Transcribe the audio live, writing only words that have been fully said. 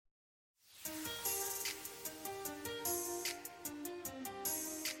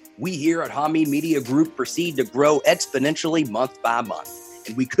We here at Hameen Media Group proceed to grow exponentially month by month,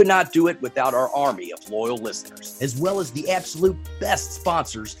 and we could not do it without our army of loyal listeners, as well as the absolute best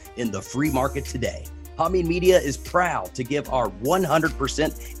sponsors in the free market today. Hameen Media is proud to give our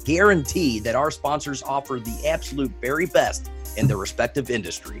 100% guarantee that our sponsors offer the absolute very best in their respective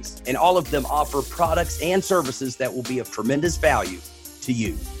industries, and all of them offer products and services that will be of tremendous value to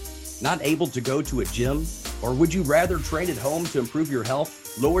you. Not able to go to a gym? Or would you rather train at home to improve your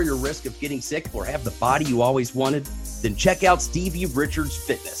health, lower your risk of getting sick, or have the body you always wanted? Then check out Stevie Richards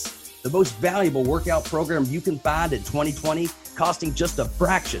Fitness, the most valuable workout program you can find in 2020, costing just a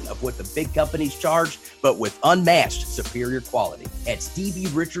fraction of what the big companies charge, but with unmatched superior quality at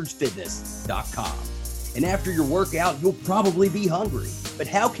StevieRichardsFitness.com. And after your workout, you'll probably be hungry. But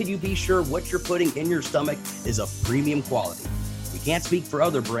how can you be sure what you're putting in your stomach is of premium quality? We can't speak for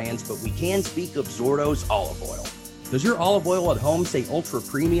other brands, but we can speak of Zordo's olive oil. Does your olive oil at home say ultra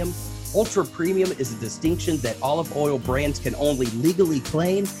premium? Ultra premium is a distinction that olive oil brands can only legally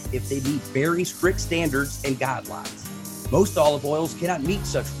claim if they meet very strict standards and guidelines. Most olive oils cannot meet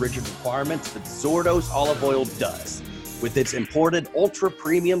such rigid requirements, but Zordo's olive oil does, with its imported ultra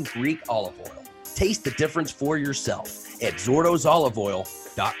premium Greek olive oil. Taste the difference for yourself at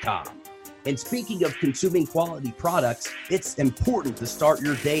ZordosOliveOil.com. And speaking of consuming quality products, it's important to start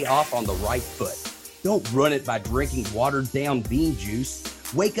your day off on the right foot. Don't run it by drinking watered down bean juice.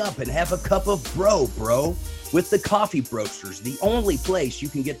 Wake up and have a cup of bro with the Coffee Broasters, the only place you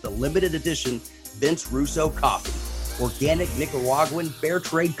can get the limited edition Vince Russo coffee. Organic Nicaraguan fair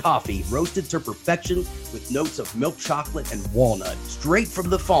trade coffee roasted to perfection with notes of milk chocolate and walnut, straight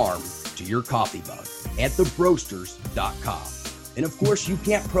from the farm to your coffee mug at thebroasters.com. And of course, you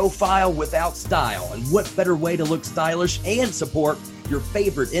can't profile without style. And what better way to look stylish and support your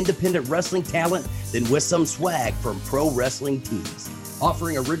favorite independent wrestling talent than with some swag from Pro Wrestling Tees?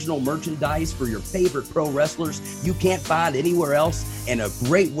 Offering original merchandise for your favorite pro wrestlers you can't find anywhere else, and a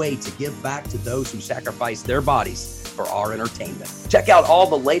great way to give back to those who sacrifice their bodies for our entertainment. Check out all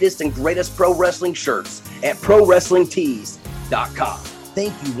the latest and greatest pro wrestling shirts at ProWrestlingTees.com.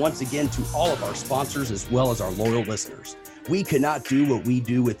 Thank you once again to all of our sponsors as well as our loyal listeners. We could not do what we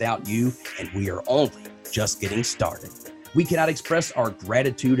do without you, and we are only just getting started. We cannot express our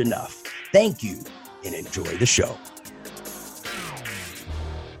gratitude enough. Thank you, and enjoy the show.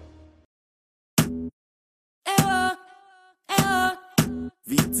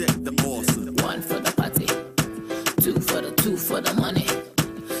 V-Tech the awesome. 1 for the party, 2 for the money,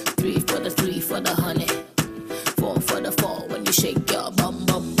 3 for the honey, 4 for the 4 when you shake your bum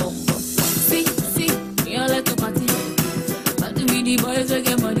bum bum bum. See, me I like to party, party with the boys that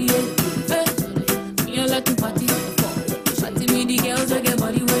get money. Hey, me I like to party, party with the girls that get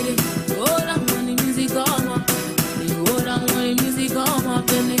money with it. Hold on when the music come up, hold on when the music come up,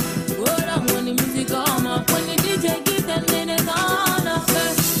 then they hold on when the music come up. When the DJ give them, then they gone up.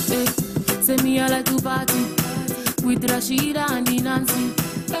 Hey, say me I like to party with Rashida and the Nancy.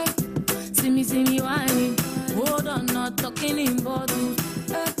 Hey, see me whining. Hold on, not talking in bottles.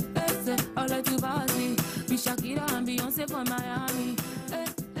 Hey, say I like to party with Shakira and Beyonce from Miami.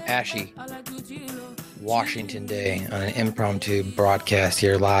 Ashy, Washington Day, on an impromptu broadcast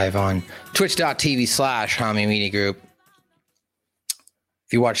here live on twitch.tv/Hameen Media Group.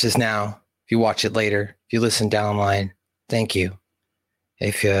 If you watch this now, if you watch it later, if you listen down the line, thank you.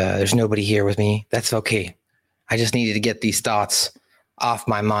 If there's nobody here with me, that's okay. I just needed to get these thoughts off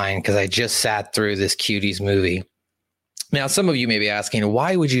my mind because I just sat through this Cuties movie. Now, some of you may be asking,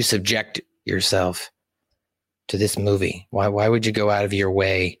 why would you subject yourself to this movie? Why would you go out of your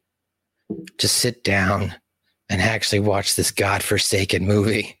way to sit down and actually watch this godforsaken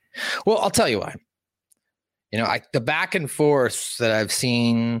movie? Well, I'll tell you why. You know, the back and forth that I've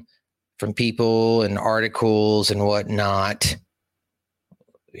seen from people and articles and whatnot,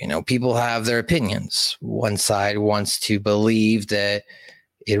 you know, people have their opinions. One side wants to believe that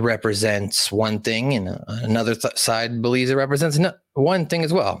it represents one thing, and another side believes it represents one thing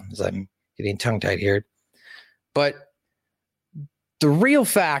as well, as I'm getting tongue-tied here. But the real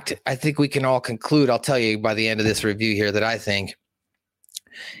fact, I think we can all conclude, I'll tell you by the end of this review here, that I think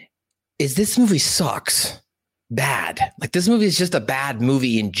is this movie sucks bad. Like, this movie is just a bad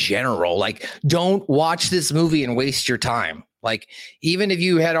movie in general. Like, don't watch this movie and waste your time. Like, even if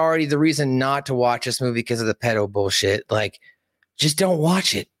you had already the reason not to watch this movie because of the pedo bullshit, like, just don't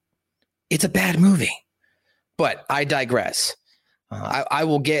watch it. It's a bad movie. But I digress. I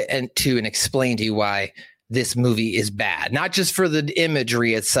will get into and explain to you why this movie is bad. Not just for the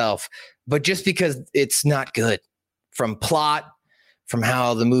imagery itself, but just because it's not good. From plot, from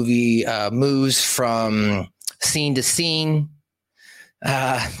how the movie moves from scene to scene,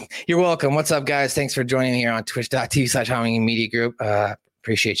 You're welcome. What's up, guys? Thanks for joining me here on twitch.tv/Homie Media Group.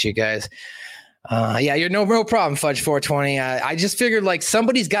 Appreciate you guys. Yeah, you're no problem, Fudge 420. I just figured like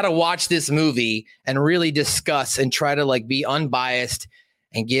somebody's got to watch this movie and really discuss and try to like be unbiased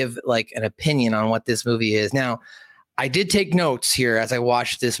and give like an opinion on what this movie is. Now, I did take notes here as I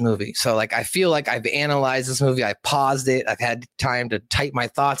watched this movie. So like I feel like I've analyzed this movie. I paused it. I've had time to type my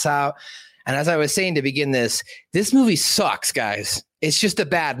thoughts out. And as I was saying to begin this movie sucks, guys. It's just a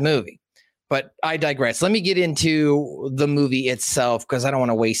bad movie. But I digress. Let me get into the movie itself because I don't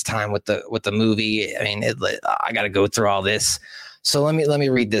want to waste time with the movie. I mean, I got to go through all this. So let me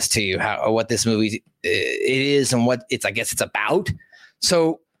read this to you, what this movie it is and what I guess it's about.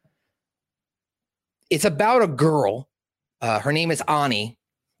 So it's about a girl. Her name is Ani.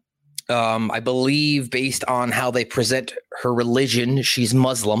 I believe based on how they present her religion, she's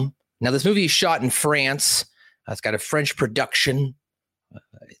Muslim. Now, this movie is shot in France. It's got a French production.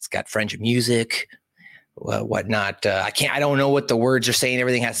 It's got French music, whatnot. I don't know what the words are saying.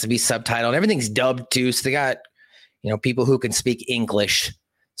 Everything has to be subtitled. Everything's dubbed too. So they got, people who can speak English.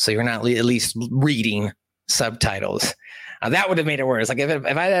 So you're not at least reading subtitles. That would have made it worse. Like if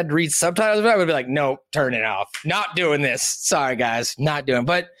I had to read subtitles, I would be like, nope, turn it off. Not doing this. Sorry, guys, not doing.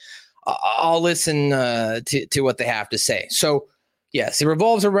 But I'll listen to what they have to say. So yes, it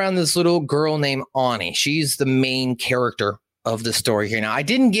revolves around this little girl named Ani. She's the main character of the story here. Now, I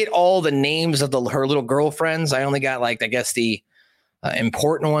didn't get all the names of her little girlfriends. I only got like, I guess the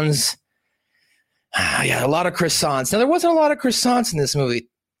important ones. Yeah, a lot of croissants. Now, there wasn't a lot of croissants in this movie.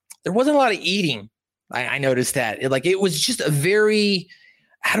 There wasn't a lot of eating. I noticed that. It was just a very,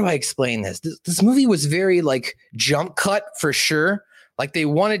 how do I explain this? This movie was very like jump cut for sure. Like they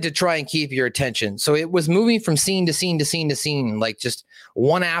wanted to try and keep your attention. So it was moving from scene to scene to scene to scene, like just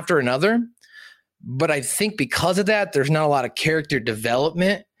one after another. But I think because of that, there's not a lot of character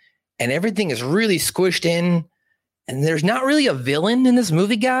development and everything is really squished in. And there's not really a villain in this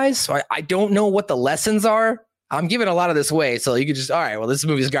movie, guys. So I don't know what the lessons are. I'm giving a lot of this away. So you could just, all right, well, this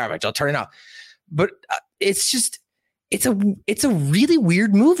movie's garbage. I'll turn it off. But it's a really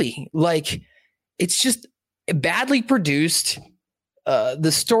weird movie. Like it's just badly produced. The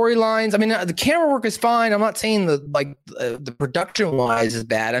storylines, I mean, the camera work is fine. I'm not saying the production wise is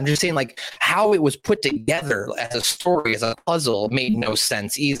bad. I'm just saying like how it was put together as a story, as a puzzle made no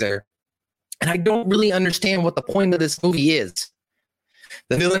sense either. And I don't really understand what the point of this movie is.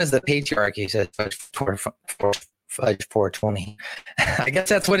 The villain is the patriarchy, said Fudge 420. I guess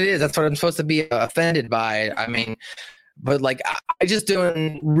that's what it is. That's what I'm supposed to be offended by. I mean, but like, I just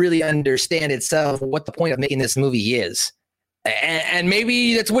don't really understand itself what the point of making this movie is. And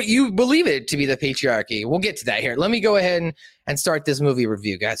maybe that's what you believe it to be, the patriarchy. We'll get to that here. Let me go ahead and start this movie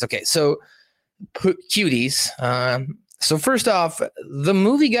review, guys. Okay, so cuties. So first off, the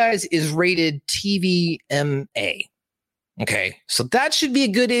movie, guys, is rated TVMA. Okay, so that should be a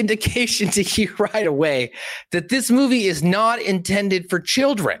good indication to you right away that this movie is not intended for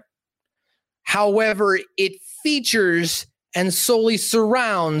children. However, it features and solely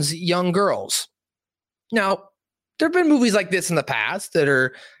surrounds young girls. Now, there have been movies like this in the past that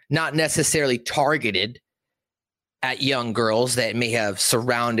are not necessarily targeted at young girls that may have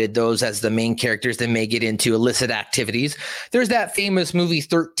surrounded those as the main characters that may get into illicit activities. There's that famous movie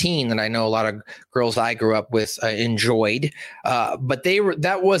 13 that I know a lot of girls I grew up with enjoyed, but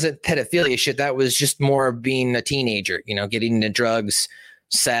that wasn't pedophilia shit. That was just more of being a teenager, getting into drugs,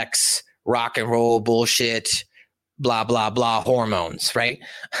 sex, rock and roll bullshit, blah, blah, blah, hormones, right?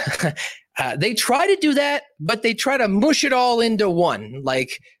 They try to do that, but they try to mush it all into one,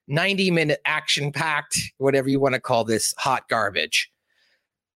 like 90-minute action-packed, whatever you want to call this, hot garbage.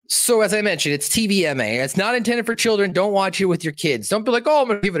 So as I mentioned, it's TVMA. It's not intended for children. Don't watch it with your kids. Don't be like, oh, I'm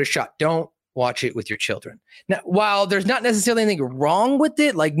going to give it a shot. Don't watch it with your children. Now, while there's not necessarily anything wrong with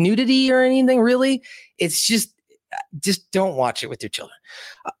it, like nudity or anything really, it's just don't watch it with your children.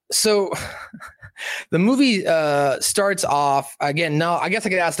 So the movie starts off again. Now, I guess I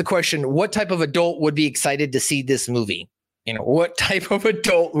could ask the question, what type of adult would be excited to see this movie? What type of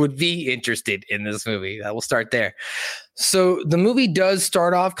adult would be interested in this movie? We'll start there. So the movie does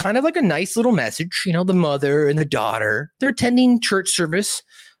start off kind of like a nice little message. The mother and the daughter, they're attending church service.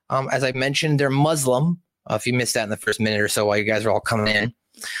 As I mentioned, they're Muslim. If you missed that in the first minute or so while you guys are all coming in.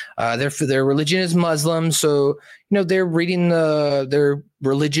 Their religion is Muslim, so they're reading their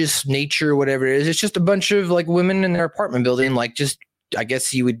religious nature, whatever it is. It's just a bunch of like women in their apartment building, like just I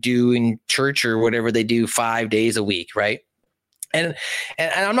guess you would do in church or whatever they do 5 days a week, right? And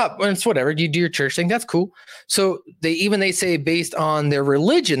I'm not, it's whatever, you do your church thing, that's cool. So they say based on their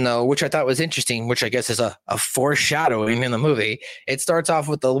religion though, which I thought was interesting, which I guess is a foreshadowing in the movie. It starts off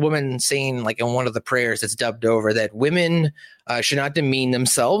with the woman saying, like in one of the prayers that's dubbed over, that women should not demean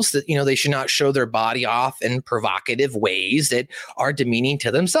themselves, that, they should not show their body off in provocative ways that are demeaning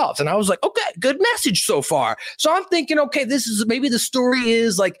to themselves. And I was like, okay, good message so far. So I'm thinking, okay, this is maybe the story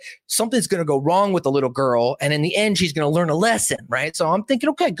is like something's going to go wrong with the little girl. And in the end, she's going to learn a lesson, right? So I'm thinking,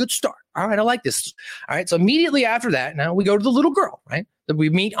 okay, good start. All right, I like this. All right, so immediately after that, now we go to the little girl, right? Then we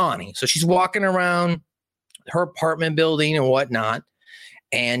meet Ani. So she's walking around her apartment building and whatnot.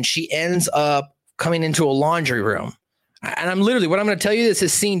 And she ends up coming into a laundry room. And I'm literally, what I'm going to tell you, this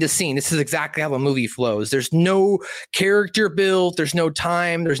is scene to scene. This is exactly how a movie flows. There's no character built. There's no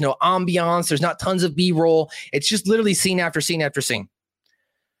time. There's no ambiance. There's not tons of B-roll. It's just literally scene after scene after scene.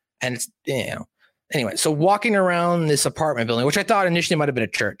 And it's, anyway, so walking around this apartment building, which I thought initially might have been a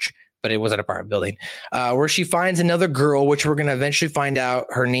church, but it was an apartment building, where she finds another girl, which we're going to eventually find out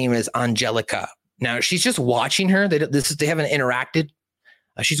her name is Angelica. Now, she's just watching her. They haven't interacted.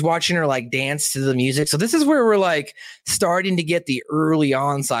 She's watching her like dance to the music. So this is where we're like starting to get the early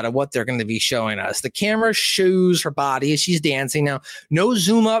onset of what they're going to be showing us. The camera shows her body as she's dancing. Now, no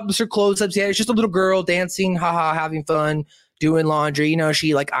zoom ups or close ups yet. It's just a little girl dancing, haha, having fun, doing laundry.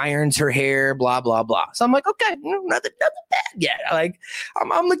 She like irons her hair, blah, blah, blah. So I'm like, okay, nothing bad yet. Like,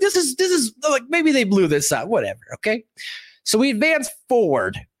 I'm like, this is like, maybe they blew this up, whatever. Okay. So we advance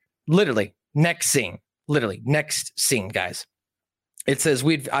forward, literally next scene, guys. It says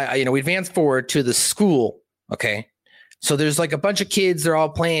we advance forward to the school. Okay. So there's like a bunch of kids. They're all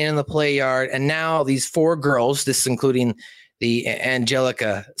playing in the play yard. And now these 4 girls, this including the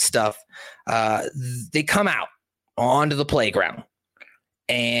Angelica stuff, they come out onto the playground.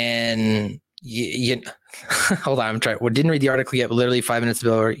 And hold on, I'm trying. Well, didn't read the article yet, but literally 5 minutes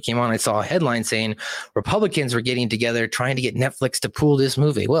ago it came on. I saw a headline saying Republicans were getting together trying to get Netflix to pull this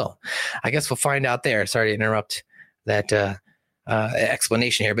movie. Well, I guess we'll find out there. Sorry to interrupt that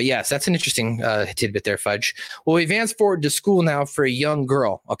explanation here, but yes, that's an interesting tidbit there, Fudge. Well, we advance forward to school now for a young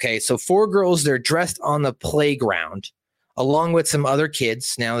girl. Okay, so 4 girls, they're dressed on the playground along with some other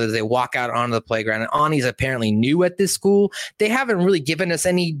kids. Now that they walk out onto the playground, and Ani's apparently new at this school. They haven't really given us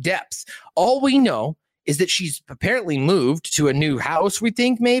any depth. All we know is that she's apparently moved to a new house, we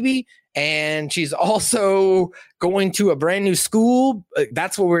think maybe, and she's also going to a brand new school.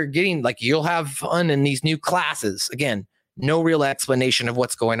 That's what we're getting. Like, you'll have fun in these new classes. Again, no real explanation of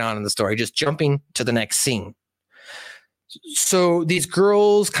what's going on in the story, just jumping to the next scene. So these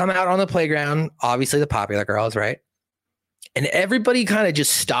girls come out on the playground, obviously the popular girls, right? And everybody kind of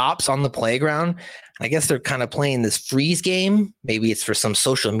just stops on the playground. I guess they're kind of playing this freeze game. Maybe it's for some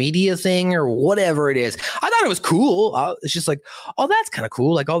social media thing or whatever it is. I thought it was cool. It's just like, oh, that's kind of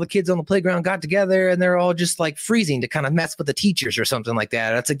cool. Like all the kids on the playground got together and they're all just like freezing to kind of mess with the teachers or something like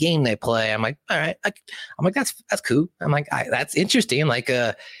that. That's a game they play. I'm like, all right. I'm like, that's cool. I'm like, that's interesting. Like,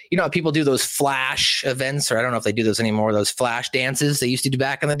 how people do those flash events, or I don't know if they do those anymore. Those flash dances they used to do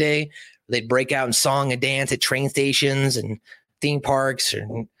back in the day. They'd break out in song and dance at train stations and theme parks.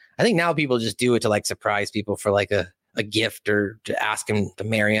 And I think now people just do it to like surprise people for like a gift, or to ask them to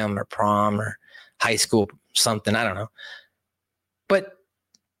marry them, or prom, or high school something. I don't know. But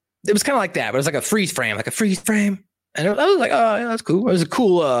it was kind of like that. But it was like a freeze frame. And I was like, oh, yeah, that's cool. It was a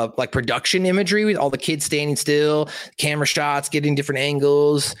cool like production imagery with all the kids standing still, camera shots, getting different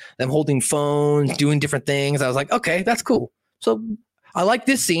angles, them holding phones, doing different things. I was like, okay, that's cool. So I like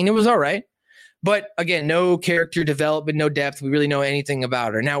this scene. It was all right. But again, no character development, no depth. We really know anything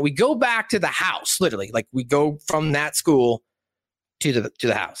about her. Now we go back to the house, literally. Like we go from that school to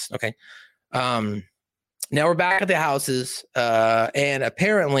the house. Okay. Now we're back at the houses. And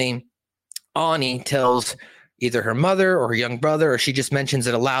apparently Ani tells either her mother or her young brother, or she just mentions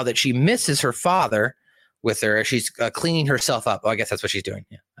it aloud, that she misses her father with her as she's cleaning herself up. Oh, I guess that's what she's doing.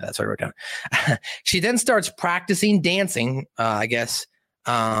 Yeah, that's what I wrote down. She then starts practicing dancing, I guess,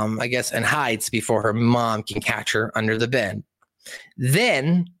 and hides before her mom can catch her under the bed.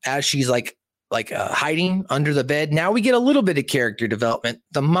 Then, as she's like hiding under the bed, now we get a little bit of character development.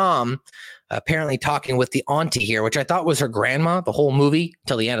 The mom apparently talking with the auntie here, which I thought was her grandma the whole movie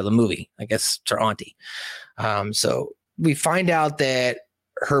till the end of the movie. I guess it's her auntie. So we find out that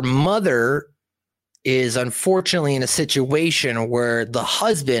her mother is unfortunately in a situation where the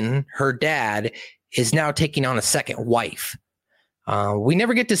husband, her dad, is now taking on a second wife. We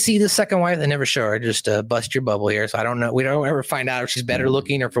never get to see the second wife. They never show her. Just bust your bubble here. So I don't know. We don't ever find out if she's better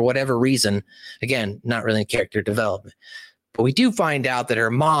looking or for whatever reason. Again, not really character development. But we do find out that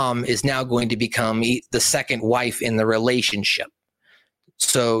her mom is now going to become the second wife in the relationship.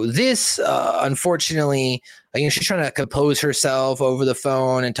 So this, unfortunately, she's trying to compose herself over the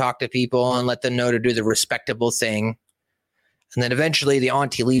phone and talk to people and let them know to do the respectable thing. And then eventually the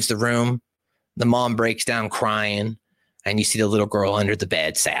auntie leaves the room. The mom breaks down crying, and you see the little girl under the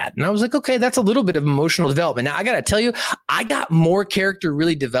bed sad. And I was like, okay, that's a little bit of emotional development. Now, I got to tell you, I got more character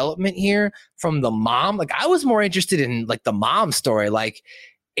really development here from the mom. Like, I was more interested in like the mom story. Like,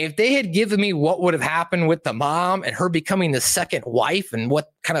 if they had given me what would have happened with the mom and her becoming the second wife and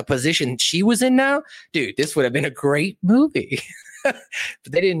what kind of position she was in now, dude, this would have been a great movie. But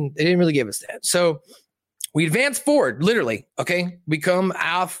they didn't really give us that. So we advance forward, literally. Okay, we come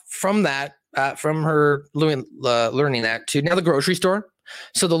out from that, from her learning that to now the grocery store.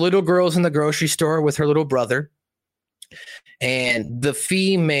 So the little girl's in the grocery store with her little brother. And the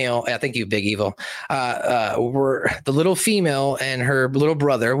female, thank you, Big Evil, were the little female and her little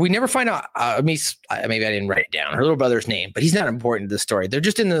brother. We never find out, maybe I didn't write it down, her little brother's name, but he's not important to the story. They're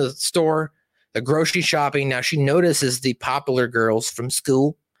just in the store, the grocery shopping. Now she notices the popular girls from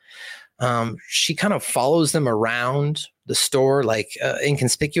school. She kind of follows them around the store, like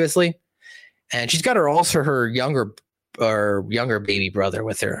inconspicuously. And she's got her younger baby brother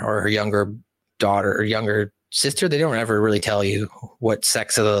with her, or her younger daughter or younger sister. They don't ever really tell you what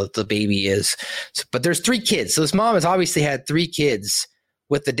sex of the baby is. But there's 3 kids. So this mom has obviously had 3 kids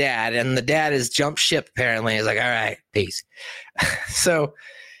with the dad, and the dad has jumped ship apparently. He's like, all right, peace. So,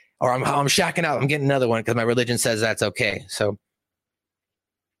 or I'm shacking out. I'm getting another one because my religion says that's okay. So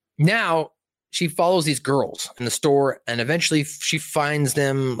now she follows these girls in the store, and eventually she finds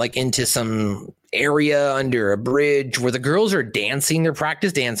them like into some area under a bridge where the girls are dancing. They're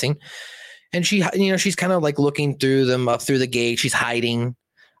practice dancing. And she's kind of like looking through them up through the gate. She's hiding.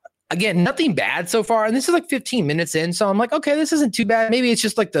 Again, nothing bad so far. And this is like 15 minutes in. So I'm like, okay, this isn't too bad. Maybe it's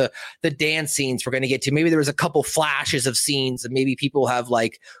just like the dance scenes we're going to get to. Maybe there was a couple flashes of scenes and maybe people have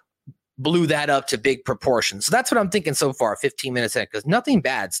like blew that up to big proportions. So that's what I'm thinking so far, 15 minutes in, because nothing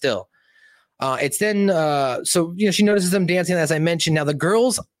bad still. It's then, so, she notices them dancing, as I mentioned. Now the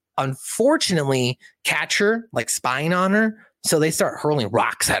girls, unfortunately, catch her, like spying on her. So they start hurling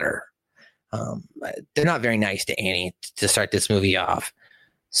rocks at her. They're not very nice to Annie to start this movie off.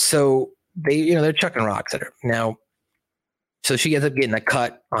 So they're chucking rocks at her. Now, so she ends up getting a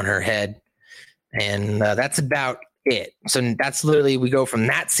cut on her head, and that's about it. So that's literally, we go from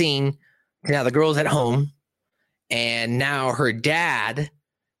that scene to now the girl's at home, and now her dad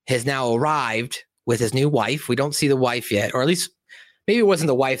has now arrived with his new wife. We don't see the wife yet, or at least maybe it wasn't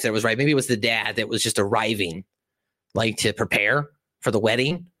the wife that was right. Maybe it was the dad that was just arriving, like to prepare for the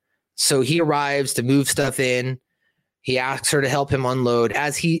wedding. So he arrives to move stuff in. He asks her to help him unload.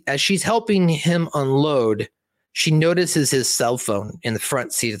 As she's helping him unload, she notices his cell phone in the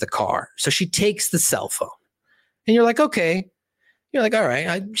front seat of the car. So she takes the cell phone. And you're like, okay. You're like, all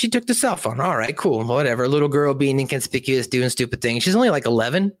right, she took the cell phone. All right, cool, whatever. Little girl being inconspicuous, doing stupid things. She's only like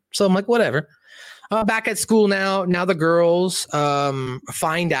 11. So I'm like, whatever. Back at school now the girls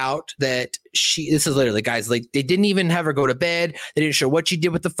find out that this is literally, guys, like they didn't even have her go to bed. They didn't show what she did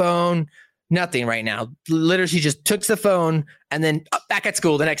with the phone. Nothing right now. Literally, she just took the phone and then back at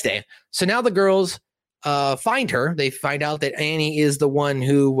school the next day. So now the girls find her. They find out that Annie is the one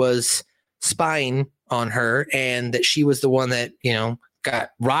who was spying on her and that she was the one that, got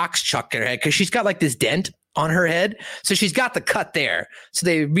rocks chucked at her head because she's got like this dent on her head. So she's got the cut there. So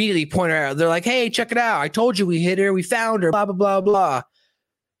they immediately point her out. They're like, hey, check it out. I told you we hit her. We found her, blah, blah, blah, blah.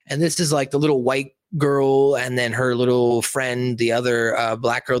 And this is like the little white girl and then her little friend, the other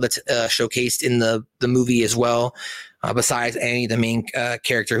black girl that's showcased in the movie as well. Besides Annie, the main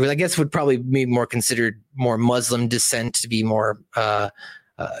character, who I guess would probably be more considered more Muslim descent to be more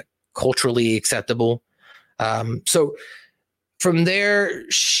culturally acceptable. So from there,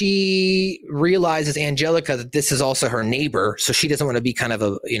 she realizes, Angelica, that this is also her neighbor. So she doesn't want to be kind of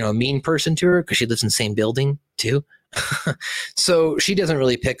a mean person to her because she lives in the same building too. So she doesn't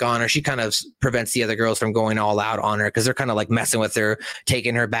really pick on her. She kind of prevents the other girls from going all out on her because they're kind of like messing with her,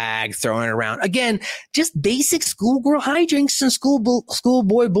 taking her bag, throwing it around. Again, just basic schoolgirl hijinks and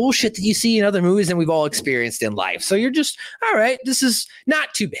schoolboy bullshit that you see in other movies and we've all experienced in life. So you're just, all right, this is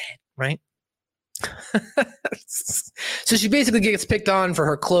not too bad, right? So she basically gets picked on for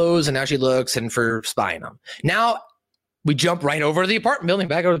her clothes and how she looks and for spying on them. Now we jump right over to the apartment building,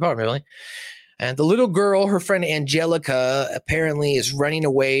 back over to the apartment building. And the little girl, her friend Angelica, apparently is running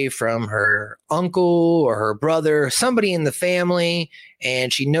away from her uncle or her brother, somebody in the family.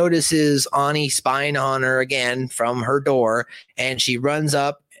 And she notices Ani spying on her again from her door. And she runs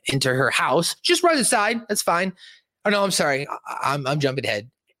up into her house, just runs inside. That's fine. Oh, no, I'm sorry. I'm jumping ahead.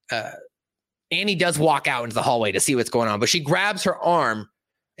 Annie does walk out into the hallway to see what's going on, but she grabs her arm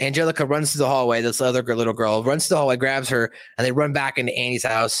Angelica runs to the hallway. This other little girl runs to the hallway, grabs her, and they run back into Annie's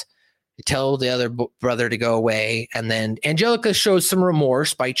house. They tell the other brother to go away. And then Angelica shows some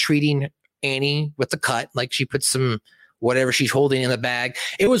remorse by treating Annie with the cut. Like she put some whatever she's holding in the bag.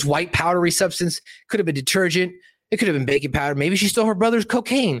 It was white powdery substance. Could have been detergent. It could have been baking powder. Maybe she stole her brother's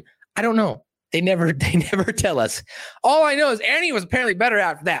cocaine. I don't know. They never tell us. All I know is Annie was apparently better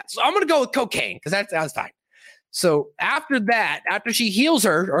after that. So I'm going to go with cocaine because that was fine. So after that, after she heals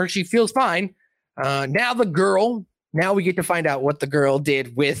her or she feels fine, now we get to find out what the girl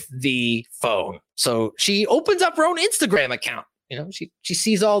did with the phone. So she opens up her own Instagram account. You know, she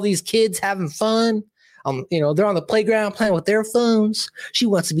sees all these kids having fun. They're on the playground playing with their phones. She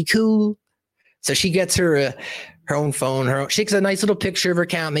wants to be cool. So she gets her own phone. She takes a nice little picture of her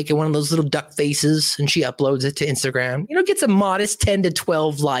account, making one of those little duck faces, and she uploads it to Instagram. Gets a modest 10 to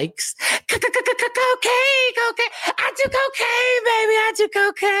 12 likes. Cocaine. I do cocaine, baby. I do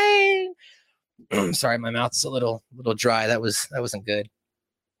cocaine. Sorry, my mouth's a little dry. That wasn't good.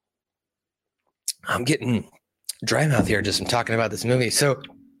 I'm getting dry mouth here just from talking about this movie. So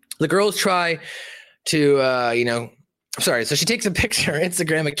the girls try to, so she takes a picture of her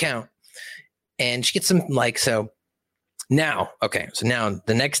Instagram account and she gets some likes. So now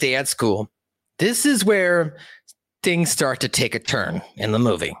the next day at school, this is where things start to take a turn in the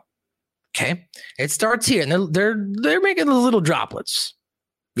movie. Okay. It starts here and they're making those little droplets.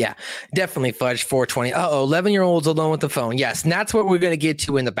 Yeah, definitely fudge 420. 11-year-olds alone with the phone. Yes. And that's what we're going to get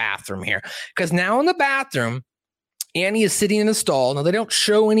to in the bathroom here. Because now in the bathroom, Annie is sitting in a stall. Now they don't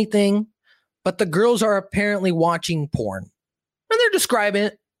show anything, but the girls are apparently watching porn. And they're describing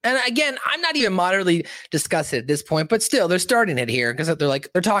it. And again, I'm not even moderately discussing it at this point, but still, they're starting it here because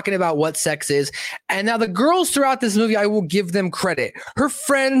they're talking about what sex is. And now the girls throughout this movie, I will give them credit. Her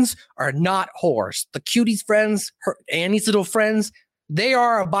friends are not whores. The cuties friends, Annie's little friends, they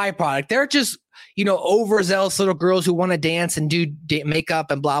are a byproduct. They're just, overzealous little girls who want to dance and do makeup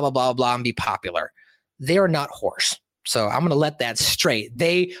and blah, blah, blah, blah, and be popular. They are not whores. So I'm going to let that straight.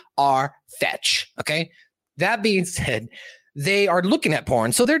 They are fetch. Okay. That being said, they are looking at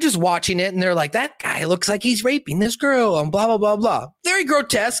porn. So they're just watching it and they're like, that guy looks like he's raping this girl and blah, blah, blah, blah. Very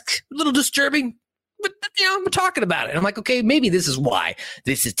grotesque, a little disturbing, but we're talking about it. And I'm like, okay, maybe this is why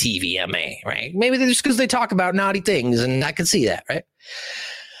this is TVMA, right? Maybe just because they talk about naughty things and I can see that, right?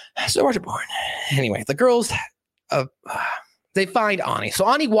 So watch porn. Anyway, the girls, they find Ani. So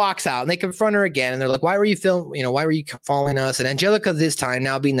Ani walks out and they confront her again. And they're like, why were you following us? And Angelica this time,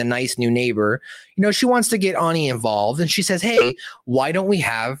 now being the nice new neighbor, she wants to get Ani involved. And she says, hey, why don't we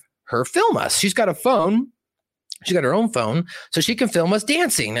have her film us? She's got a phone. She's got her own phone. So she can film us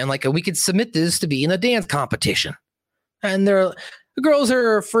dancing. And we could submit this to be in a dance competition. And the girls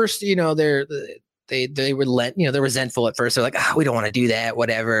are first, they relent, they're resentful at first. They're like, we don't want to do that,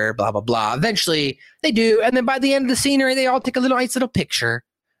 whatever, blah, blah, blah. Eventually they do. And then by the end of the scenery, they all take a nice little picture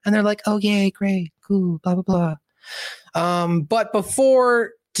and they're like, oh, yay, great, cool, blah, blah, blah. But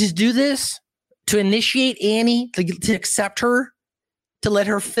before to do this, to initiate Annie, to accept her, to let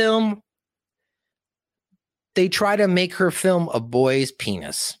her film, they try to make her film a boy's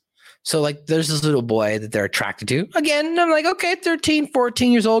penis. So there's this little boy that they're attracted to. Again, I'm like, okay, 13,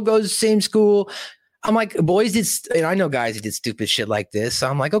 14 years old, goes to the same school. I'm like, boys did, I know guys who did stupid shit like this. So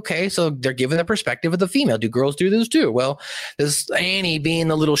I'm like, okay, so they're giving the perspective of the female. Do girls do this too? Well, this Annie, being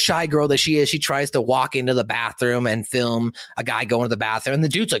the little shy girl that she is, she tries to walk into the bathroom and film a guy going to the bathroom. And the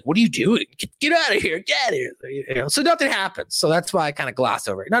dude's like, what are you doing? Get out of here. Get out of here. So nothing happens. So that's why I kind of gloss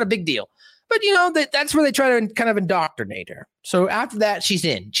over it. Not a big deal. But that's where they try to kind of indoctrinate her. So after that, she's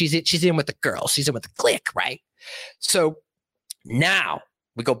in. She's in with the girls. She's in with the clique, right? So now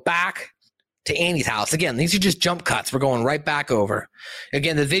we go back to Annie's house. Again, these are just jump cuts. We're going right back over.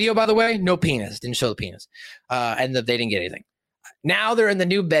 Again, the video, by the way, no penis. Didn't show the penis. And they didn't get anything. Now they're in the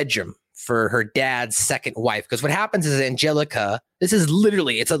new bedroom for her dad's second wife. Because what happens is Angelica, this is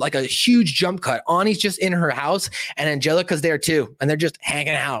literally, it's like a huge jump cut. Annie's just in her house and Angelica's there too. And they're just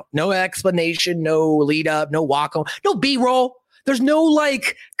hanging out. No explanation, no lead up, no walk home, no B-roll. There's no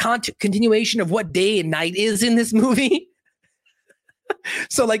continuation of what day and night is in this movie.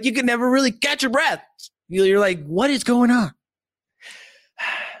 So you can never really catch your breath. You're like, what is going on?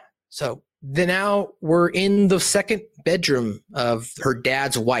 So now we're in the second bedroom of her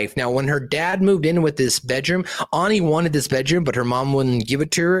dad's wife. Now, when her dad moved in with this bedroom, Ani wanted this bedroom, but her mom wouldn't give it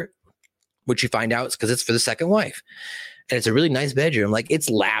to her, which you find out is because it's for the second wife. And it's a really nice bedroom. It's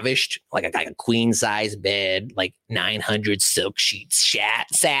lavished, like a queen size bed, 900 silk sheets,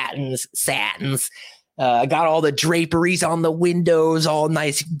 satins. Got all the draperies on the windows, all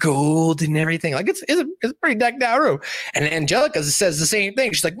nice gold and everything. Like it's a pretty decked out room. And Angelica says the same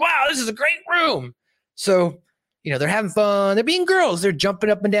thing. She's like, wow, this is a great room. So, they're having fun. They're being girls. They're jumping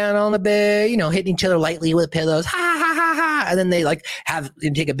up and down on the bed, hitting each other lightly with pillows. Ha, ha, ha, ha. And then they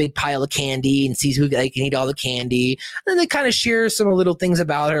take a big pile of candy and sees who can eat all the candy. And then they kind of share some little things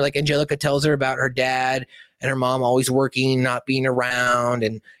about her. Like Angelica tells her about her dad and her mom always working, not being around.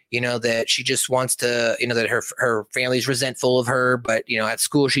 And, that she just wants to, that her family's resentful of her, but, at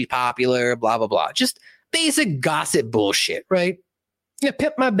school she's popular, blah, blah, blah. Just basic gossip bullshit, right? Yeah,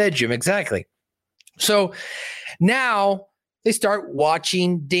 pimp my bedroom, exactly. So now they start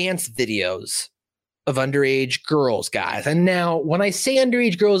watching dance videos of underage girls, guys. And now when I say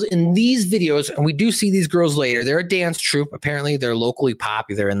underage girls in these videos, and we do see these girls later, they're a dance troupe. Apparently they're locally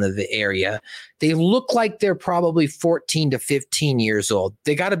popular in the area. They look like they're probably 14 to 15 years old.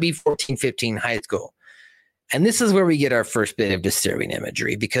 They got to be 14, 15 high school. And this is where we get our first bit of disturbing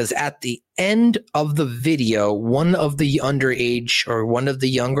imagery, because at the end of the video, one of the underage or one of the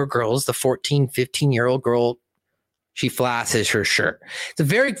younger girls, the 14, 15-year-old girl, she flashes her shirt. It's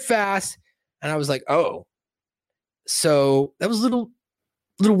very fast. And I was like, oh, so that was a little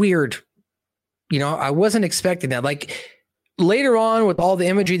weird. I wasn't expecting that. Like later on with all the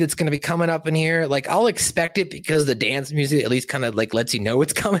imagery that's going to be coming up in here, like I'll expect it because the dance music at least kind of like lets you know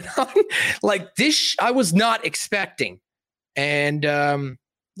what's coming on. Like this, I was not expecting. And a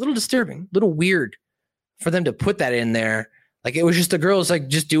little disturbing, a little weird for them to put that in there. Like it was just the girls like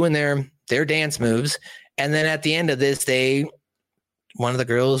just doing their dance moves. And then at the end of this, one of the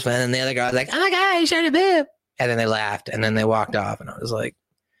girls went and the other guy was like, oh my God, you showed a bib. And then they laughed and then they walked off. And I was like,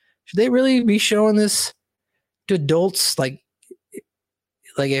 should they really be showing this to adults? Like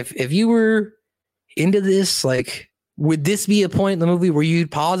if you were into this, like, would this be a point in the movie where you'd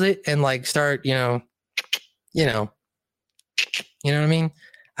pause it and like start, you know what I mean?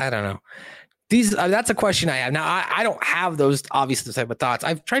 I don't know. That's a question I have. Now, I don't have those obviously type of thoughts.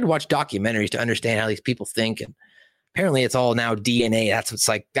 I've tried to watch documentaries to understand how these people think, and apparently it's all now DNA. That's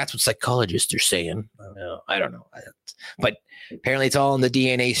what psychologists are saying. I don't know. But apparently it's all in the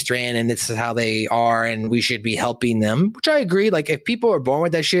DNA strand and this is how they are and we should be helping them, which I agree. Like if people are born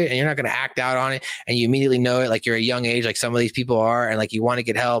with that shit and you're not going to act out on it and you immediately know it, like you're a young age, like some of these people are, and like you want to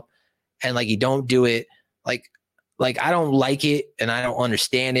get help and like you don't do it, like I don't like it and I don't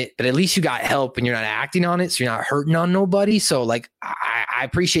understand it, but at least you got help and you're not acting on it. So you're not hurting on nobody. So like, I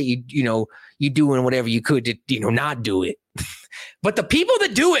appreciate you doing whatever you could to, not do it. But the people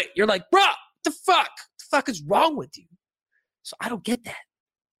that do it, you're like, bro, what the fuck is wrong with you? So I don't get that.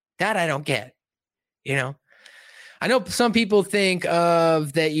 That I don't get, I know some people think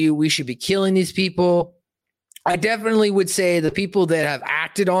of that we should be killing these people. I definitely would say the people that have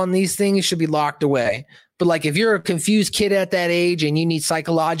acted on these things should be locked away. But like, if you're a confused kid at that age and you need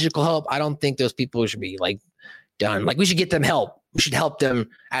psychological help, I don't think those people should be like done. Like we should get them help. We should help them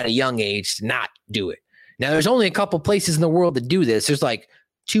at a young age to not do it. Now, there's only a couple places in the world that do this. There's like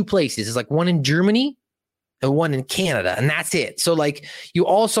 2 places. There's like one in Germany and one in Canada, and that's it. So like, you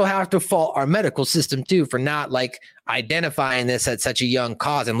also have to fault our medical system too for not like identifying this at such a young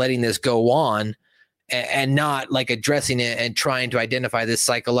cause and letting this go on and not like addressing it and trying to identify this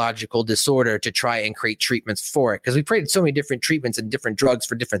psychological disorder to try and create treatments for it. Because we've created so many different treatments and different drugs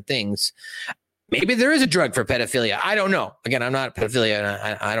for different things. Maybe there is a drug for pedophilia. I don't know. Again, I'm not pedophilia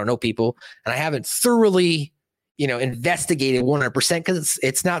and I don't know people, and I haven't thoroughly, investigated 100% because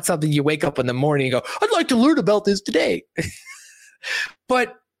it's not something you wake up in the morning and go, I'd like to learn about this today.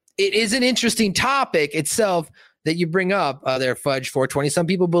 But it is an interesting topic itself that you bring up there, Fudge 420. Some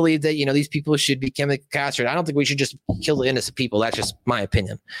people believe that, these people should be chemically castrated. I don't think we should just kill the innocent people. That's just my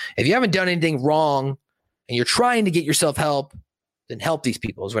opinion. If you haven't done anything wrong and you're trying to get yourself help, then help these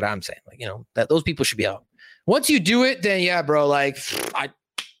people is what I'm saying. Like, that those people should be helped. Once you do it, then yeah, bro, like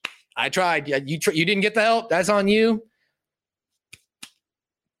I tried. You didn't get the help. That's on you.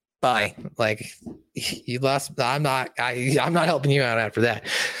 Bye. Like you lost. I'm not helping you out after that.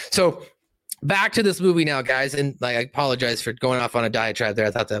 So back to this movie now, guys. And like, I apologize for going off on a diatribe there.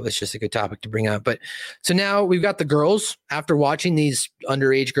 I thought that was just a good topic to bring up. But so now we've got the girls after watching these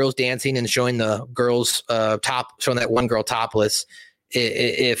underage girls dancing and showing the girls showing that one girl topless.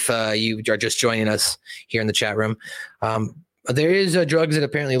 If you are just joining us here in the chat room, there is drugs that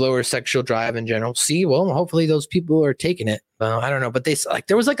apparently lower sexual drive in general. See, well, hopefully those people are taking it. I don't know, but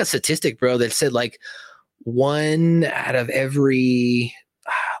there was like a statistic, bro, that said like 1 out of every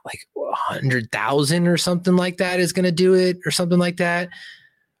like 100,000 or something like that is going to do it or something like that.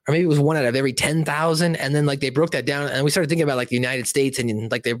 or maybe it was 1 out of every 10,000. And then like they broke that down, and we started thinking about like the United States,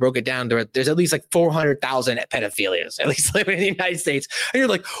 and like they broke it down. There's at least like 400,000 pedophilias, at least living in the United States. And you're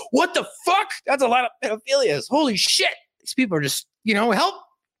like, what the fuck? That's a lot of pedophilias. Holy shit. These people are just, help.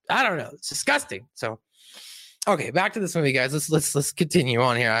 I don't know. It's disgusting. So, okay, back to this movie, guys. Let's continue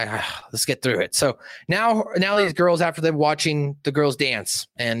on here. Let's get through it. So now these girls, after them watching the girls dance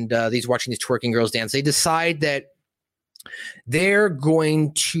and watching these twerking girls dance, they decide that they're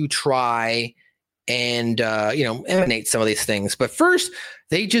going to try and emanate some of these things. But first,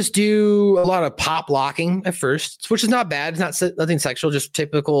 they just do a lot of pop locking at first, which is not bad. It's nothing sexual, just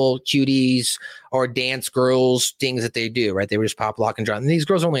typical cuties or dance girls things that they do, right? They were just pop lock and drop. And these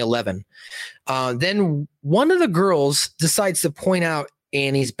girls are only 11. Then one of the girls decides to point out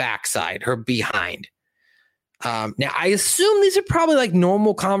Annie's backside, her behind. Now, I assume these are probably like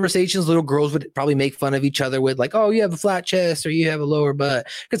normal conversations little girls would probably make fun of each other with, like, oh, you have a flat chest or you have a lower butt.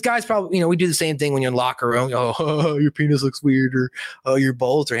 Because guys probably, we do the same thing when you're in the locker room. Oh, your penis looks weird, or oh, your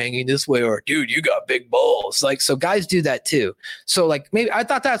balls are hanging this way, or dude, you got big balls. Like, so guys do that too. So like maybe I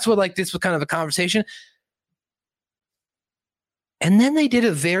thought that's what like this was kind of a conversation. And then they did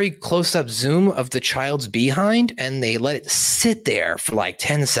a very close-up zoom of the child's behind, and they let it sit there for like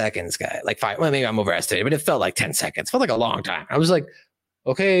 10 seconds, guy. Like 5. Well, maybe I'm overestimating, but it felt like 10 seconds. It felt like a long time. I was like,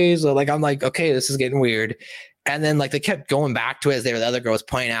 okay. So like, I'm like, okay, this is getting weird. And then like they kept going back to it as the other girl was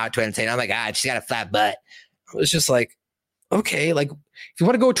pointing out to it and saying, oh my God, she's got a flat butt. It was just like, okay, like if you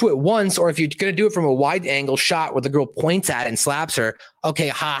want to go to it once, or if you're going to do it from a wide angle shot where the girl points at it and slaps her, okay,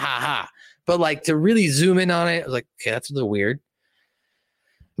 ha, ha, ha. But like to really zoom in on it, I was like, okay, that's a little weird.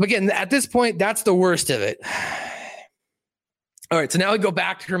 Again, at this point, that's the worst of it. All right, so now we go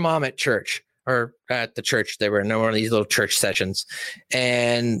back to her mom at church, or at the church. They were in one of these little church sessions.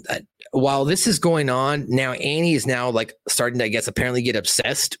 And while this is going on, now Annie is now like starting to, I guess, apparently get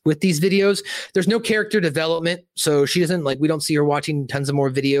obsessed with these videos. There's no character development. So she doesn't we don't see her watching tons of more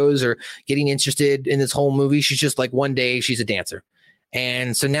videos or getting interested in this whole movie. She's just like, one day she's a dancer.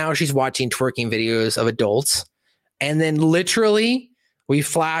 And so now she's watching twerking videos of adults. And then literally, we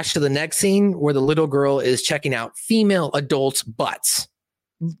flash to the next scene where the little girl is checking out female adults' butts.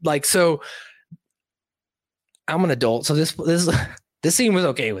 Like, so I'm an adult, so this scene was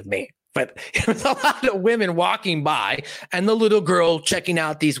okay with me. But it was a lot of women walking by and the little girl checking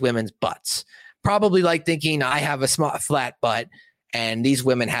out these women's butts. Probably like thinking, I have a small flat butt and these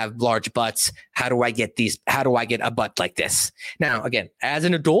women have large butts. How do I get a butt like this? Now, again, as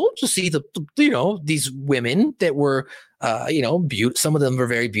an adult, you'll see these women that were some of them were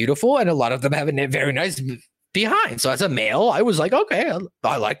very beautiful, and a lot of them have a very nice behind. So as a male, I was like, okay,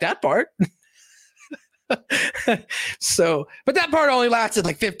 I like that part. So, but that part only lasted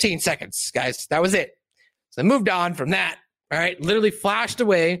like 15 seconds, guys. That was it. So I moved on from that. All right, literally flashed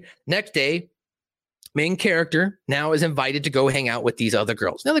away. Next day, main character now is invited to go hang out with these other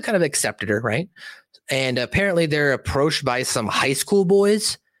girls. Now they kind of accepted her, right? And apparently they're approached by some high school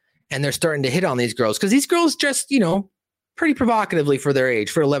boys, and they're starting to hit on these girls because these girls dressed, pretty provocatively for their age,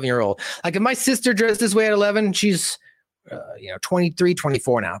 for an 11-year-old. Like if my sister dressed this way at 11, she's 23,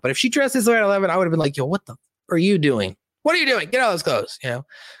 24 now. But if she dressed this way at 11, I would have been like, yo, what the are you doing? What are you doing? Get out of those clothes, because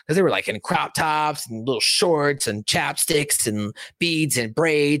they were like in crop tops and little shorts and chapsticks and beads and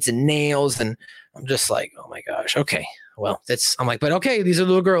braids and nails. And I'm just like, oh my gosh. Okay. Well, I'm like, but okay, these are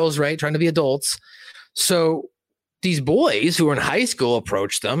little girls, right? Trying to be adults. So these boys who are in high school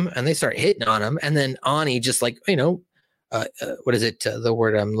approach them and they start hitting on them. And then Ani just like, what is it? The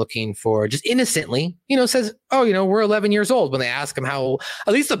word I'm looking for, just innocently, says, oh, we're 11 years old. When they ask him how,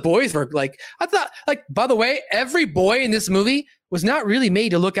 at least the boys were like, I thought, like, by the way, every boy in this movie was not really made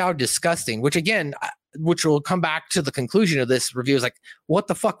to look out disgusting, which again, which will come back to the conclusion of this review is like, what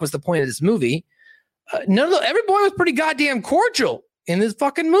the fuck was the point of this movie? Every boy was pretty goddamn cordial in this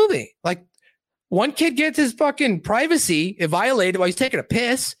fucking movie. Like one kid gets his fucking privacy violated while he's taking a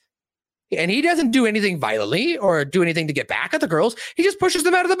piss. And he doesn't do anything violently or do anything to get back at the girls. He just pushes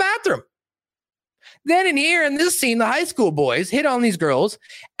them out of the bathroom. Then in this scene, the high school boys hit on these girls.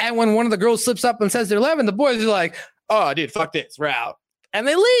 And when one of the girls slips up and says they're 11, the boys are like, oh, dude, fuck this. We're out. And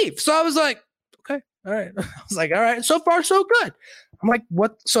they leave. So I was like, okay, all right. I was like, all right, so far, so good. I'm like,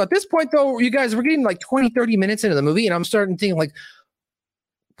 what? So at this point, though, you guys, we're getting like 20, 30 minutes into the movie. And I'm starting to think like,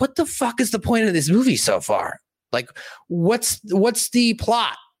 what the fuck is the point of this movie so far? Like, what's the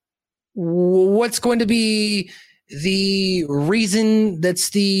plot? What's going to be the reason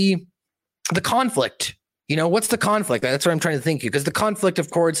that's the conflict? What's the conflict? That's what I'm trying to think, because the conflict,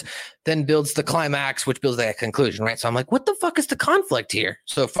 of course, then builds the climax, which builds that conclusion, right? So I'm like, what the fuck is the conflict here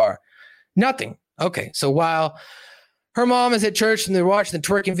so far? Nothing. Okay. So while her mom is at church and they're watching the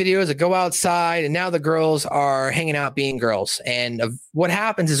twerking videos that go outside. And now the girls are hanging out being girls. And what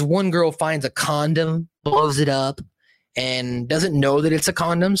happens is one girl finds a condom, blows it up, and doesn't know that it's a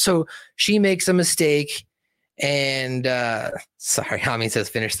condom. So she makes a mistake. And sorry, Hami says,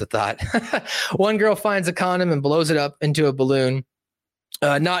 finish the thought. One girl finds a condom and blows it up into a balloon,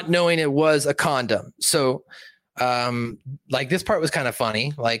 not knowing it was a condom. So like this part was kind of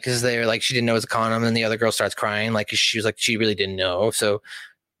funny, like, because they're like, she didn't know it was a condom, and the other girl starts crying, like she was like, she really didn't know. So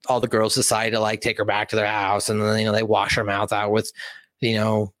all the girls decide to like take her back to their house, and then, you know, they wash her mouth out with,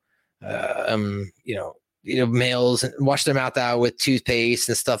 males, and wash their mouth out with toothpaste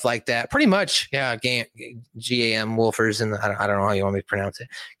and stuff like that. Pretty much, yeah. GAM Wolfers, and I don't know how you want me to pronounce it.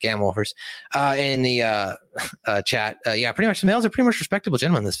 GAM Wolfers in the chat. Yeah, pretty much the males are pretty much respectable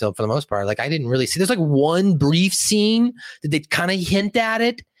gentlemen in this film for the most part. Like I didn't really see. There's like one brief scene that they kind of hint at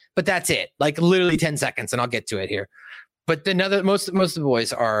it, but that's it. Like literally 10 seconds, and I'll get to it here. But most of the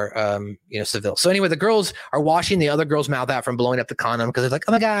boys are, Seville. So anyway, the girls are washing the other girl's mouth out from blowing up the condom because they're like,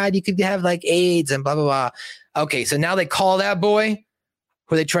 oh my God, you could have like AIDS and blah, blah, blah. Okay, so now they call that boy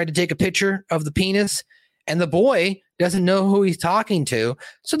where they tried to take a picture of the penis, and the boy doesn't know who he's talking to.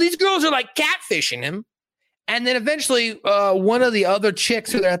 So these girls are like catfishing him. And then eventually one of the other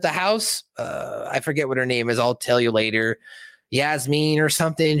chicks who are at the house, I forget what her name is, I'll tell you later, Yasmin or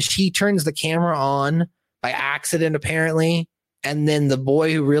something, she turns the camera on by accident, apparently. And then the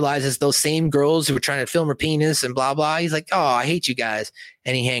boy who realizes those same girls who were trying to film her penis and blah, blah, he's like, oh, I hate you guys.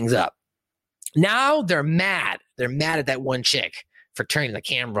 And he hangs up. Now they're mad. They're mad at that one chick for turning the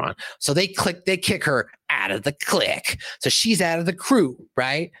camera on. So they kick her out of the clique. So she's out of the crew,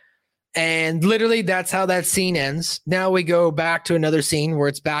 right? And literally that's how that scene ends. Now we go back to another scene where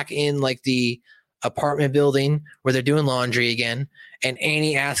it's back in like the apartment building where they're doing laundry again. And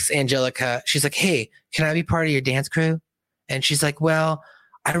Annie asks Angelica, she's like, hey, can I be part of your dance crew? And she's like, well,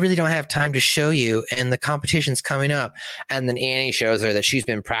 I really don't have time to show you, and the competition's coming up. And then Annie shows her that she's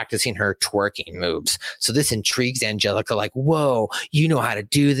been practicing her twerking moves. So this intrigues Angelica, like, whoa, you know how to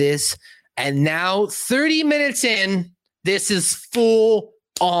do this. And now 30 minutes in, this is full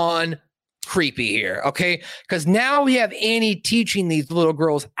on creepy here, okay? Because now we have Annie teaching these little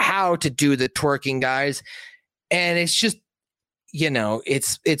girls how to do the twerking, guys. And it's just,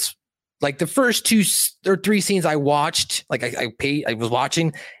 it's like the first 2 or 3 scenes I watched, like I was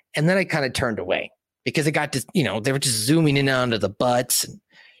watching, and then I kind of turned away because it got to, they were just zooming in onto the butts, and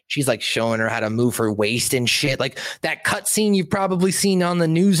she's like showing her how to move her waist and shit. Like that cut scene you've probably seen on the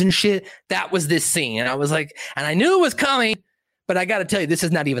news and shit. That was this scene. And I was like, and I knew it was coming, but I got to tell you, this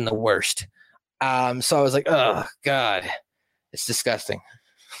is not even the worst. So I was like, oh God, it's disgusting.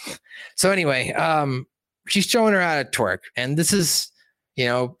 So anyway, she's showing her how to twerk, and this is,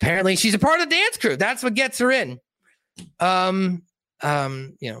 apparently she's a part of the dance crew. That's what gets her in. So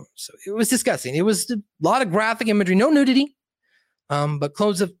it was disgusting. It was a lot of graphic imagery, no nudity, but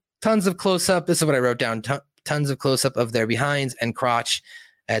tons of close up. This is what I wrote down. Tons of close up of their behinds and crotch.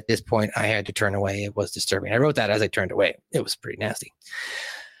 At this point, I had to turn away. It was disturbing. I wrote that as I turned away. It was pretty nasty.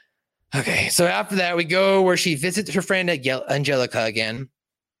 Okay, so after that, we go where she visits her friend Angelica again.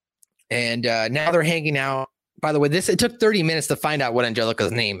 And now they're hanging out. By the way, it took 30 minutes to find out what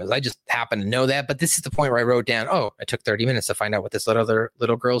Angelica's name is. I just happened to know that. But this is the point where I wrote down, it took 30 minutes to find out what this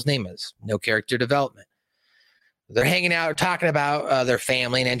little girl's name is. No character development. They're hanging out, talking about their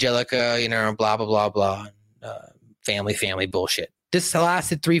family and Angelica, blah, blah, blah, blah. Family bullshit. This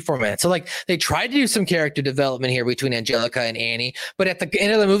lasted 3-4 minutes. So like they tried to do some character development here between Angelica and Annie. But at the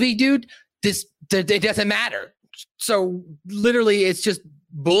end of the movie, dude, it doesn't matter. So literally it's just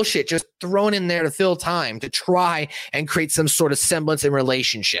bullshit just thrown in there to fill time to try and create some sort of semblance in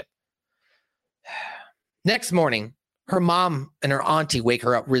relationship. Next morning, her mom and her auntie wake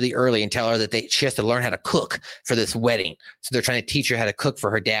her up really early and tell her that she has to learn how to cook for this wedding. So they're trying to teach her how to cook for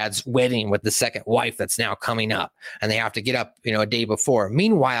her dad's wedding with the second wife that's now coming up. And they have to get up, a day before.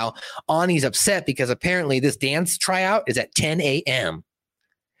 Meanwhile, Annie's upset because apparently this dance tryout is at 10 a.m.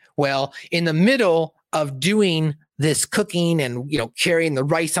 Well, in the middle of doing this cooking and, carrying the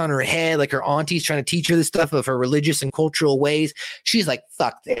rice on her head, like her auntie's trying to teach her this stuff of her religious and cultural ways, she's like,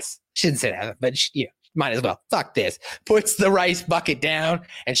 fuck this. She didn't say that, but might as well. Fuck this. Puts the rice bucket down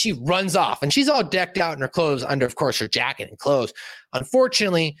and she runs off, and she's all decked out in her clothes under, of course, her jacket and clothes.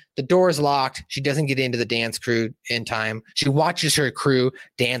 Unfortunately, the door is locked. She doesn't get into the dance crew in time. She watches her crew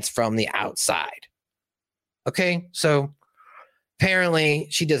dance from the outside. Okay, so apparently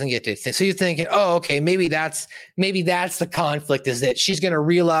she doesn't get to think. So you're thinking, oh, okay, maybe that's the conflict, is that she's going to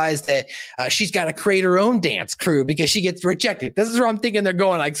realize that she's got to create her own dance crew because she gets rejected. This is where I'm thinking they're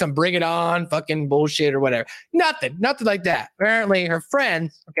going, like some Bring It On fucking bullshit or whatever. Nothing like that. Apparently her friend,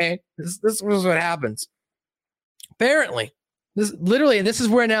 okay, this was what happens. Apparently, this is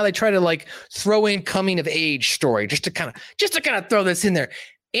where now they try to like throw in coming of age story just to kind of throw this in there.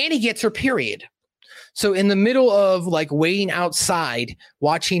 Annie gets her period. So in the middle of like waiting outside,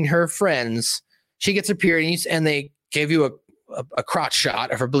 watching her friends, she gets her period and they give you a crotch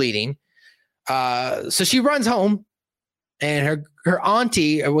shot of her bleeding. So she runs home, and her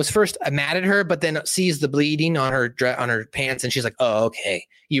auntie was first mad at her, but then sees the bleeding on her pants, and she's like, "Oh, okay,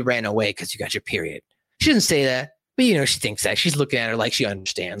 you ran away because you got your period." She didn't say that, but she thinks that. She's looking at her like she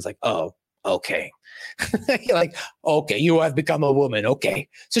understands. Like, "Oh, okay." Like, okay, you have become a woman. Okay.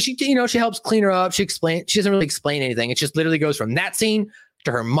 So she helps clean her up. She doesn't really explain anything. It just literally goes from that scene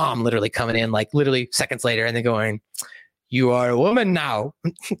to her mom literally coming in like literally seconds later and then going, "You are a woman now."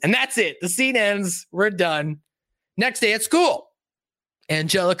 And that's it. The scene ends. We're done. Next day at school,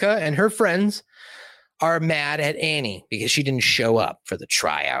 Angelica and her friends are mad at Annie because she didn't show up for the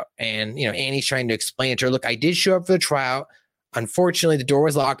tryout. And, Annie's trying to explain it to her, "Look, I did show up for the tryout. Unfortunately, the door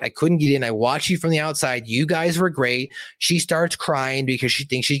was locked. I couldn't get in. I watched you from the outside. You guys were great." She starts crying because she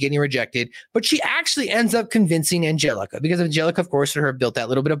thinks she's getting rejected, but she actually ends up convincing Angelica because Angelica, of course, and her built that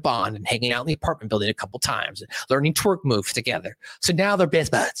little bit of bond and hanging out in the apartment building a couple times, learning twerk moves together. So now they're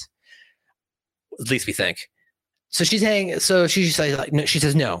best buds. At least we think. So she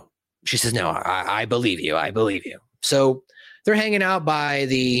says no. She says, "No, I believe you. I believe you." So they're hanging out by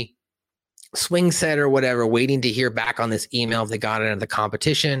the swing set or whatever, waiting to hear back on this email if they got into the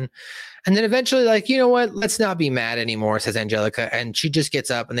competition. And then eventually, like, you know what? Let's not be mad anymore, says Angelica. And she just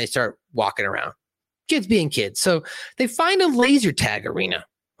gets up and they start walking around. Kids being kids. So they find a laser tag arena.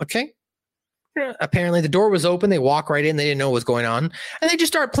 Okay. Apparently the door was open. They walk right in. They didn't know what was going on. And they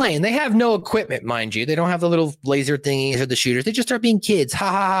just start playing. They have no equipment, mind you. They don't have the little laser thingies or the shooters. They just start being kids. Ha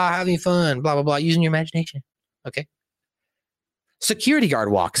ha ha, having fun, blah, blah, blah, using your imagination. Okay. Security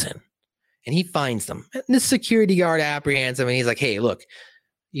guard walks in. And he finds them. And the security guard apprehends them. And he's like, "Hey, look,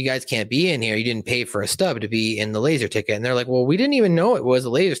 you guys can't be in here. You didn't pay for a stub to be in the laser ticket." And they're like, "Well, we didn't even know it was a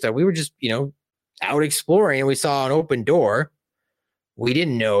laser stub. We were just, out exploring and we saw an open door. We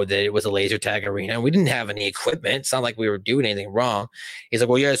didn't know that it was a laser tag arena. We didn't have any equipment. It's not like we were doing anything wrong." He's like,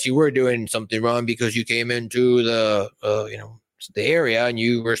 "Well, yes, you were doing something wrong because you came into the area and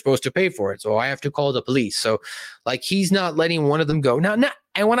you were supposed to pay for it. So I have to call the police." So like, he's not letting one of them go. Now,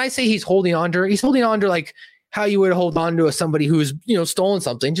 and when I say he's holding on to her like how you would hold on to somebody who's, stolen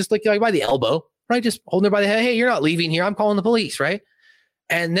something, just like by the elbow, right? Just holding her by the head. "Hey, you're not leaving here. I'm calling the police," right?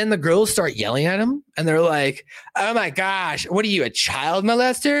 And then the girls start yelling at him and they're like, "Oh my gosh, what are you, a child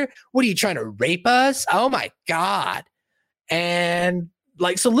molester? What are you trying to rape us? Oh my God." And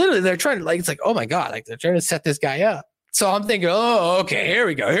like, so literally they're trying to it's like, oh my God, like they're trying to set this guy up. So I'm thinking, oh, okay, here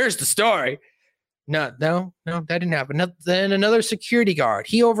we go. Here's the story. No, that didn't happen. Then another security guard,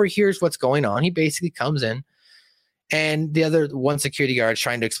 he overhears what's going on. He basically comes in and the other one security guard is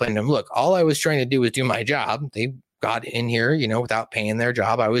trying to explain to him, "Look, all I was trying to do was do my job. They got in here, without paying their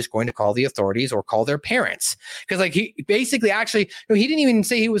job. I was going to call the authorities or call their parents." Because like he basically he didn't even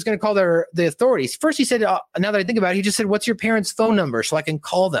say he was going to call the authorities. First he said, now that I think about it, he just said, "What's your parents' phone number so I can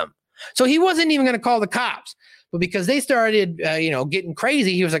call them?" So he wasn't even going to call the cops. But because they started, getting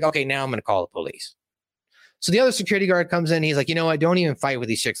crazy, he was like, "Okay, now I'm going to call the police." So the other security guard comes in. He's like, "You know what? Don't even fight with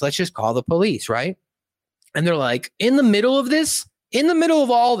these chicks. Let's just call the police," right? And they're like, in the middle of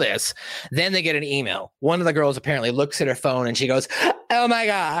all this, then they get an email. One of the girls apparently looks at her phone and she goes, "Oh my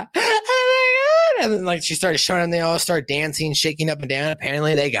God. Oh my God." And then like she started showing them, they all start dancing, shaking up and down.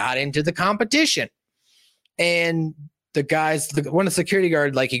 Apparently they got into the competition. And the guys, one of the security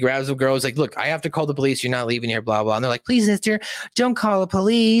guard, like he grabs the girl, he's like, "Look, I have to call the police. You're not leaving here, blah, blah." And they're like, "Please, sister, don't call the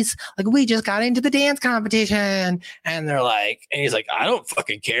police. Like, we just got into the dance competition." And they're like, and he's like, "I don't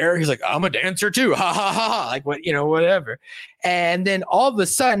fucking care." He's like, "I'm a dancer too. Ha ha ha ha." Like, what, whatever. And then all of a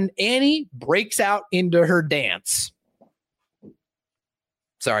sudden, Annie breaks out into her dance.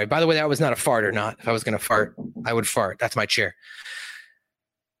 Sorry, by the way, that was not a fart or not. If I was going to fart, I would fart. That's my chair.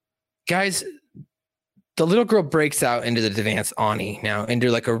 Guys, the little girl breaks out into the dance, Ani, now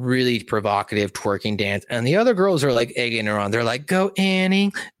into like a really provocative twerking dance. And the other girls are like egging her on. They're like, "Go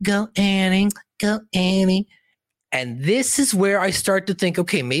Annie, go Annie, go Annie." And this is where I start to think,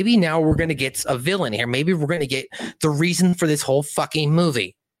 okay, maybe now we're going to get a villain here. Maybe we're going to get the reason for this whole fucking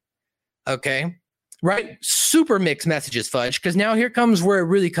movie. Okay. Right? Super mixed messages, Fudge. Because now here comes where it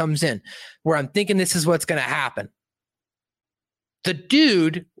really comes in, where I'm thinking this is what's going to happen. the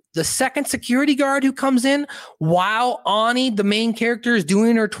dude, the second security guard who comes in while Ani, the main character, is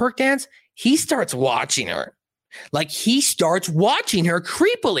doing her twerk dance, he starts watching her. Like he starts watching her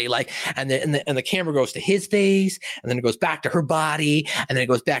creepily, like, and the camera goes to his face, and then it goes back to her body, and then it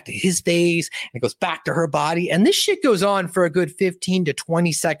goes back to his face, and it goes back to her body, and this shit goes on for a good 15 to 20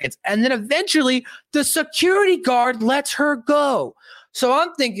 seconds, and then eventually the security guard lets her go. So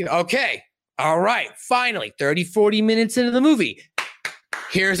I'm thinking, okay, all right, finally, 30, 40 minutes into the movie,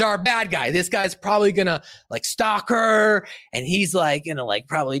 here's our bad guy. This guy's probably gonna like stalk her, and he's like gonna like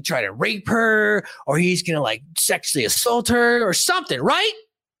probably try to rape her, or he's gonna like sexually assault her or something, right?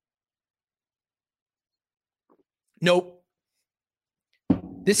 Nope.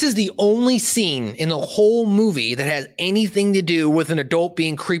 This is the only scene in the whole movie that has anything to do with an adult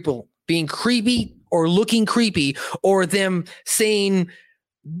being creepy or looking creepy, or them saying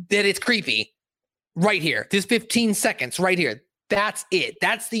that it's creepy. Right here, this 15 seconds right here. That's it.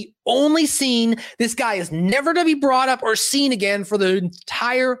 That's the only scene. This guy is never to be brought up or seen again for the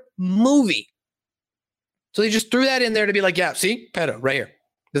entire movie. So they just threw that in there to be like, yeah, see, pedo right here.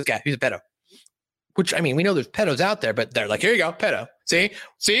 This guy, he's a pedo. Which, I mean, we know there's pedos out there, but they're like, here you go, pedo. See,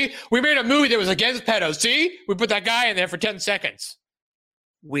 we made a movie that was against pedos. See, we put that guy in there for 10 seconds.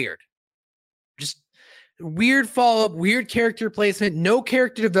 Weird. Just weird follow-up, weird character placement, no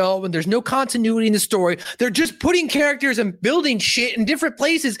character development. There's no continuity in the story. They're just putting characters and building shit in different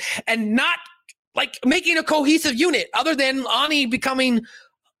places and not like making a cohesive unit other than Ani becoming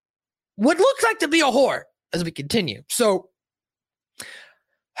what looks like to be a whore as we continue. So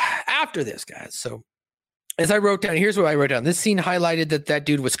after this, guys, so as I wrote down, here's what I wrote down. This scene highlighted that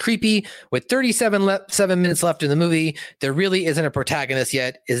dude was creepy. With 7 minutes left in the movie, there really isn't a protagonist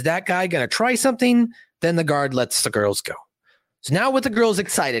yet. Is that guy going to try something? Then the guard lets the girls go. So now with the girls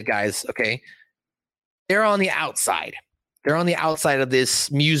excited, guys, okay, they're on the outside. They're on the outside of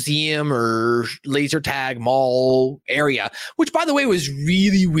this museum or laser tag mall area, which, by the way, was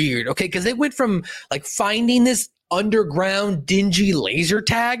really weird, okay, because they went from like finding this underground dingy laser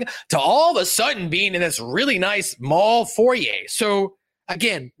tag to all of a sudden being in this really nice mall foyer. So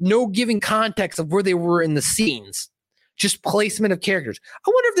again, no giving context of where they were in the scenes. Just placement of characters.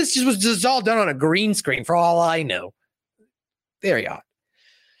 I wonder if this just was just all done on a green screen for all I know. Very odd.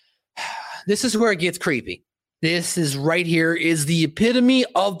 This is where it gets creepy. This is right here is the epitome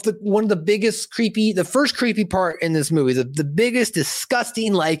of one of the biggest creepy, the first creepy part in this movie. The biggest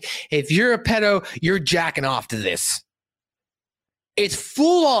disgusting, like if you're a pedo, you're jacking off to this. It's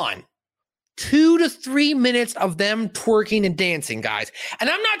full on 2 to 3 minutes of them twerking and dancing, guys. And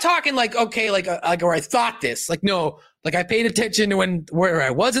I'm not talking like, okay, like where I thought this, like, no, like I paid attention to where I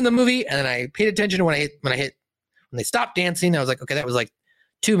was in the movie, and then I paid attention to when they stopped dancing. I was like, okay, that was like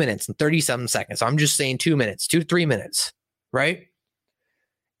 2 minutes and 30-something seconds. So I'm just saying 2 minutes, 2 to 3 minutes, right?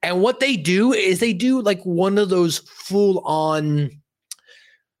 And what they do is they do like one of those full-on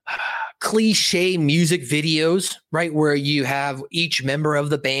cliche music videos, right? Where you have each member of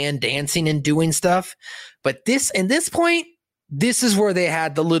the band dancing and doing stuff. But this point, this is where they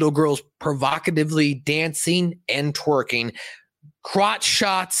had the little girls provocatively dancing and twerking, crotch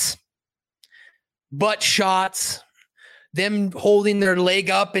shots, butt shots, them holding their leg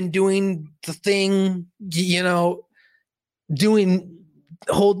up and doing the thing, you know,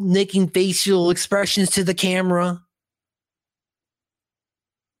 making facial expressions to the camera.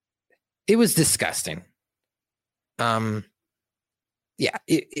 It was disgusting. Yeah,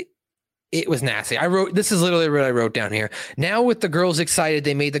 it was nasty. This is literally what I wrote down here. Now with the girls excited,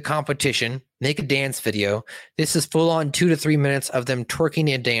 they made the competition, make a dance video. This is full on 2 to 3 minutes of them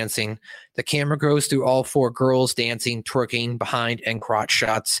twerking and dancing. The camera goes through all 4 girls dancing, twerking, behind, and crotch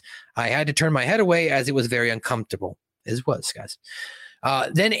shots. I had to turn my head away as it was very uncomfortable. It was, guys.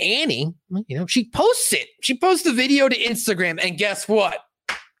 Then Ani, you know, she posts it. She posts the video to Instagram, and guess what?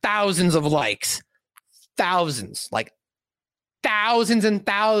 Thousands of likes. Thousands. Like thousands and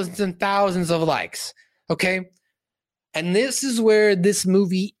thousands and thousands of likes. Okay. And this is where this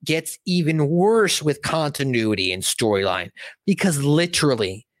movie gets even worse with continuity and storyline, because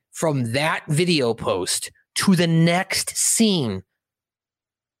literally from that video post to the next scene,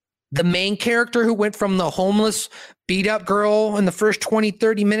 the main character who went from the homeless beat up girl in the first 20,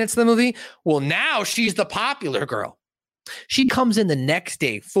 30 minutes of the movie, well, now she's the popular girl. She comes in the next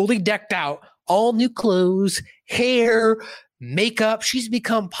day, fully decked out, all new clothes, hair, makeup. She's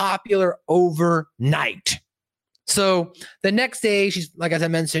become popular overnight. So the next day, she's, like as I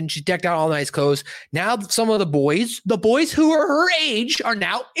mentioned, she's decked out all nice clothes. Now some of the boys who are her age are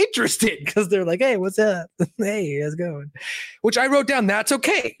now interested because they're like, hey, what's up? Hey, how's it going? Which I wrote down, that's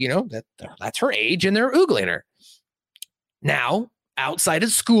okay. You know, that's her age and they're oogling her. now outside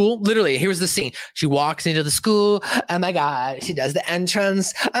of school. Literally, here's the scene. She walks into the school. Oh my God. She does the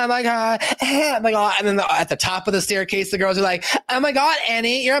entrance. Oh my God. Oh my God. And then at the top of the staircase, the girls are like, oh my God,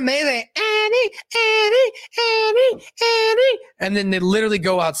 Annie, you're amazing. Annie, Annie, Annie, Annie. And then they literally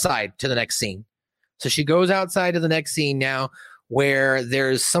go outside to the next scene. So she goes outside to the next scene now where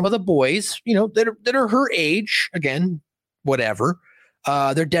there's some of the boys, that are her age. Again, whatever.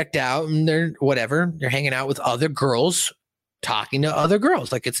 They're decked out and they're whatever. They're hanging out with other girls, talking to other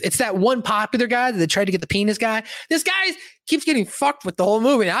girls. Like it's that one popular guy that tried to get the penis guy. This guy keeps getting fucked with the whole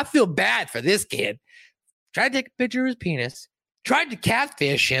movie. And I feel bad for this kid. Tried to take a picture of his penis, tried to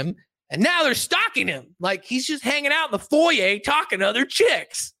catfish him, and now they're stalking him. Like he's just hanging out in the foyer talking to other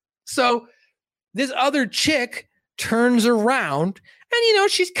chicks. So this other chick turns around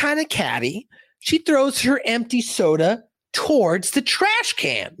and, she's kind of catty. She throws her empty soda towards the trash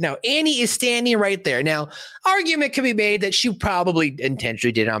can. Now, Annie is standing right there. Now, argument can be made that she probably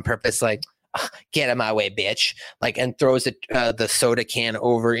intentionally did it on purpose, like, get out of my way, bitch, like, and throws the soda can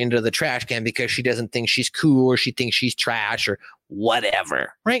over into the trash can because she doesn't think she's cool or she thinks she's trash or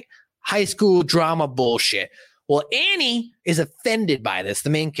whatever, right? High school drama bullshit. Well, Annie is offended by this, the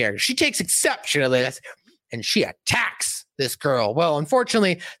main character. She takes exception to this and she attacks this girl. Well,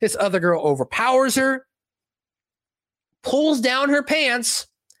 unfortunately, this other girl overpowers her, pulls down her pants,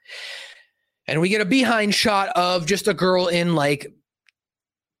 and we get a behind shot of just a girl in like,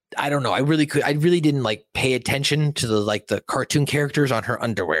 I don't know. I really didn't like pay attention to the cartoon characters on her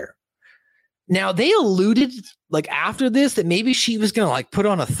underwear. Now they alluded like after this that maybe she was going to like put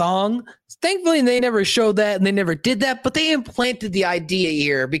on a thong. Thankfully they never showed that and they never did that, but they implanted the idea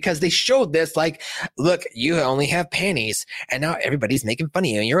here because they showed this like, look, you only have panties and now everybody's making fun of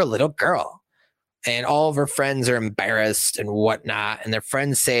you and you're a little girl. And all of her friends are embarrassed and whatnot. And their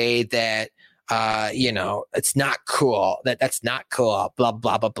friends say that, it's not cool. That's not cool. Blah,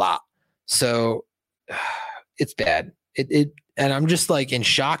 blah, blah, blah. So it's bad. And I'm just like in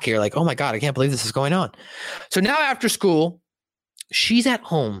shock here. Like, oh my God, I can't believe this is going on. So now after school, she's at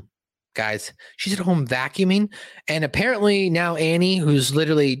home, guys. She's at home vacuuming. And apparently now Annie, who's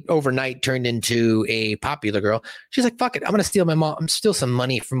literally overnight turned into a popular girl, she's like, fuck it. I'm going to steal some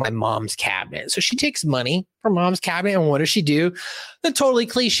money from my mom's cabinet. So she takes money from mom's cabinet. And what does she do? The totally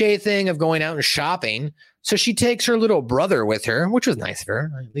cliche thing of going out and shopping. So she takes her little brother with her, which was nice of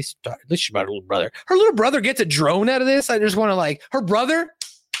her. At least she brought her little brother. Her little brother gets a drone out of this. I just want to her brother,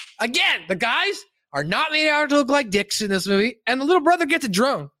 again, the guys are not made out to look like dicks in this movie. And the little brother gets a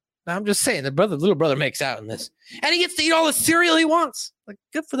drone. Now, I'm just saying, the little brother makes out in this. And he gets to eat all the cereal he wants. Like,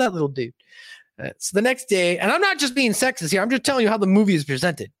 good for that little dude. So the next day, and I'm not just being sexist here. I'm just telling you how the movie is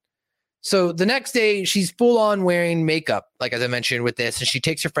presented. So the next day, she's full on wearing makeup, like as I mentioned with this, and she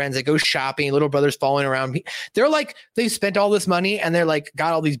takes her friends. They go shopping. Little brother's following around. They're like, they've spent all this money, and they're like,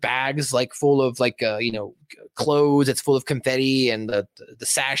 got all these bags like full of clothes. It's full of confetti and the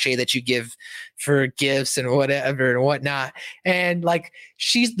sachet that you give for gifts and whatever and whatnot. And like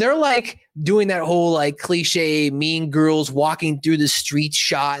they're like doing that whole like cliche Mean Girls walking through the street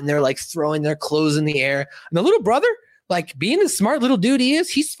shot, and they're like throwing their clothes in the air. And the little brother, like being the smart little dude he is,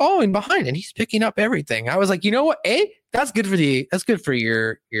 he's following behind and he's picking up everything. I was like, you know what? A, that's good for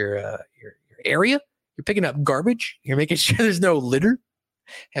your area. You're picking up garbage. You're making sure there's no litter.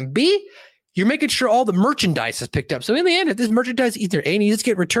 And B, you're making sure all the merchandise is picked up. So in the end, if this merchandise either A, needs to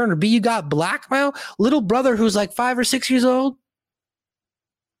get returned, or B, you got blackmail, little brother who's like 5 or 6 years old.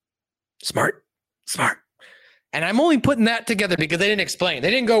 Smart. And I'm only putting that together because they didn't explain.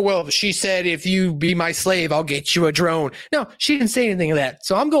 They didn't go, well, she said, if you be my slave, I'll get you a drone. No, she didn't say anything of that.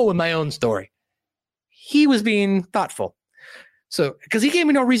 So I'm going with my own story. He was being thoughtful. So, because he gave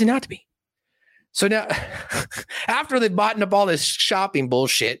me no reason not to be. So now, after they've bought up all this shopping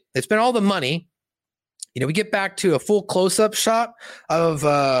bullshit, they spent all the money. We get back to a full close-up shot of,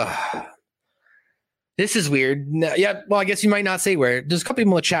 this is weird. Yeah, well, I guess you might not say where. There's a couple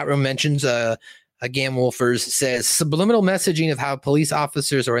people in the chat room mentions, Gam Wolfers says subliminal messaging of how police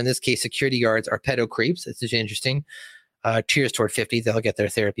officers, or in this case, security guards, are pedo creeps. It's just interesting. Cheers toward 50. They'll get their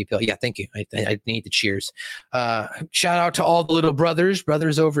therapy pill. Yeah, thank you. I need the cheers. Shout out to all the little brothers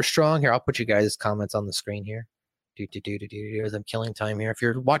over strong. Here, I'll put you guys' comments on the screen here. As I'm killing time here. If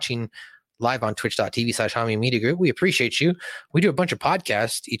you're watching live on twitch.tv/Hami Media Group, we appreciate you. We do a bunch of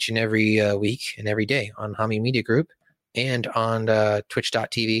podcasts each and every week and every day on Hami Media Group and on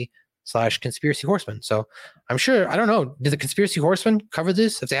twitch.tv/Conspiracy Horseman. So I'm sure, I don't know, did the Conspiracy Horseman cover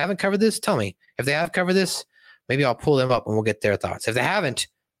this? If they haven't covered this, tell me. If they have covered this, maybe I'll pull them up and we'll get their thoughts. If they haven't,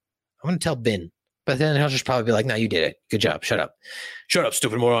 I'm going to tell Ben. But then he'll just probably be like, no, you did it. Good job. Shut up. Shut up,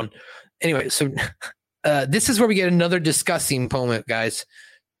 stupid moron. Anyway, so this is where we get another disgusting moment, guys.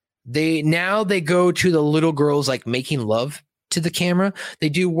 They go to the little girls like making love to the camera. They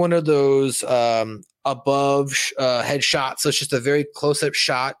do one of those above head shots, so it's just a very close up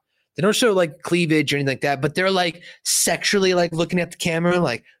shot. They don't show like cleavage or anything like that, but they're like sexually like looking at the camera,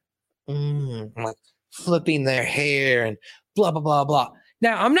 like flipping their hair and blah blah blah blah.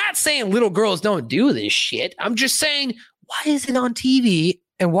 Now, I'm not saying little girls don't do this shit. I'm just saying, why is it on TV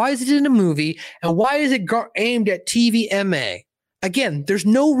and why is it in a movie and why is it aimed at TVMA? Again, there's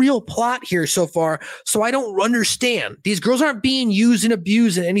no real plot here so far, so I don't understand. These girls aren't being used and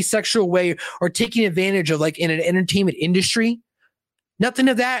abused in any sexual way or taking advantage of like in an entertainment industry. Nothing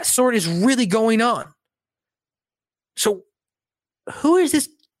of that sort is really going on. So who is this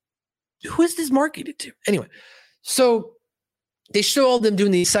marketed to? Anyway, so they show all them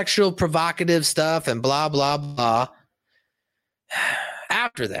doing these sexual provocative stuff and blah, blah, blah.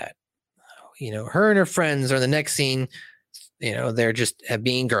 After that, her and her friends are in the next scene, they're just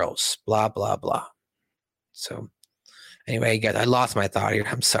being girls, blah, blah, blah. So anyway, guys, I lost my thought here.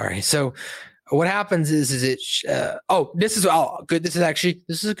 I'm sorry. So what happens is this is good. This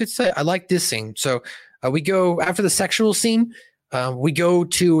is a good set. I like this scene. So we go after the sexual scene. We go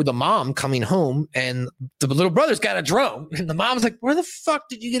to the mom coming home and the little brother's got a drone. And the mom's like, where the fuck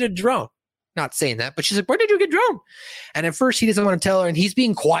did you get a drone? Not saying that, but she's like, where did you get a drone? And at first he doesn't want to tell her and he's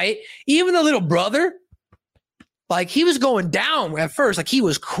being quiet. Even the little brother, like he was going down at first. Like he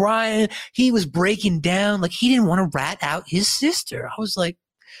was crying. He was breaking down. Like he didn't want to rat out his sister. I was like,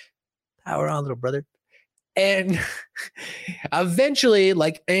 power on, little brother. And eventually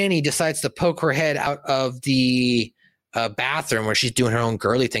like Annie decides to poke her head out of the bathroom where she's doing her own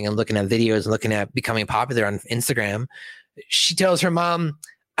girly thing and looking at videos and looking at becoming popular on Instagram. She tells her mom,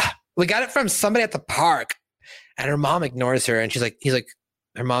 we got it from somebody at the park. And her mom ignores her. And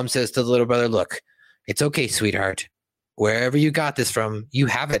her mom says to the little brother, look, it's okay, sweetheart. Wherever you got this from, you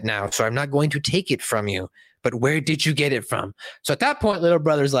have it now. So I'm not going to take it from you. But where did you get it from? So at that point, little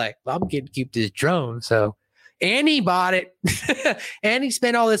brother's like, well, I'm going to keep this drone. So Annie bought it. Annie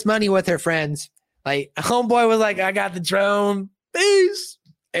spent all this money with her friends. Like homeboy was like, I got the drone. Peace.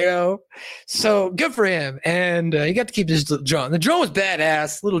 So good for him. And he got to keep this drone. The drone was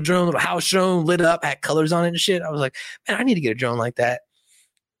badass. Little drone, little house drone, lit up, had colors on it and shit. I was like, man, I need to get a drone like that.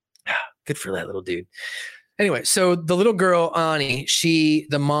 Good for that little dude. Anyway, so the little girl, Annie,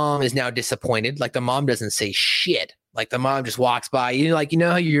 the mom is now disappointed. Like the mom doesn't say shit. Like the mom just walks by.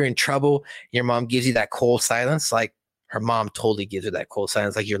 How you're in trouble. Your mom gives you that cold silence. Like her mom totally gives her that cold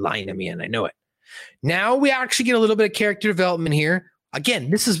silence. Like you're lying to me and I know it. Now we actually get a little bit of character development here.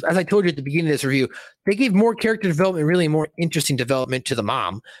 Again, this is, as I told you at the beginning of this review, they gave more character development, really more interesting development to the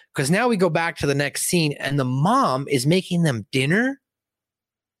mom. Because now we go back to the next scene and the mom is making them dinner.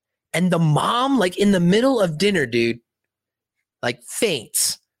 And the mom, like in the middle of dinner, dude, like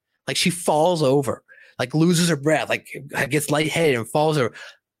faints. Like she falls over, like loses her breath, like gets lightheaded and falls over.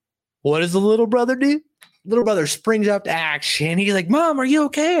 What does the little brother do? Little brother springs up to action. He's like, Mom, are you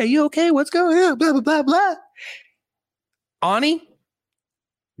okay? Are you okay? What's going on? Blah, blah, blah, blah. Annie,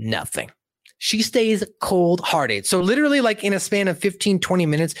 nothing. She stays cold-hearted. So literally like in a span of 15, 20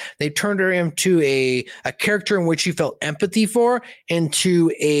 minutes, they turned her into a character in which you felt empathy for,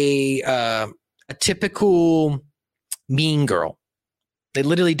 into a typical mean girl. They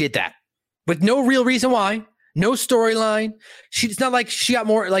literally did that with no real reason why. No storyline. It's not like she got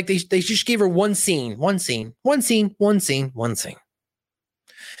more, like they just gave her one scene.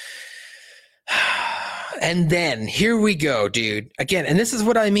 And then here we go, dude. Again, and this is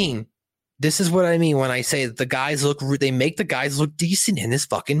what I mean. This is what I mean when I say that they make the guys look decent in this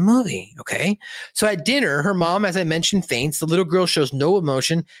fucking movie. Okay. So at dinner, her mom, as I mentioned, faints. The little girl shows no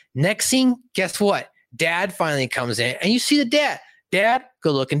emotion. Next scene, guess what? Dad finally comes in and you see the dad. Dad,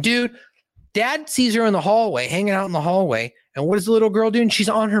 good looking dude. Dad sees her in the hallway, hanging out in the hallway. And what is the little girl doing? She's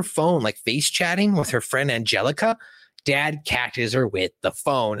on her phone, like face chatting with her friend Angelica. Dad catches her with the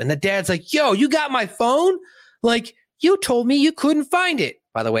phone. And the dad's like, yo, you got my phone? Like, you told me you couldn't find it.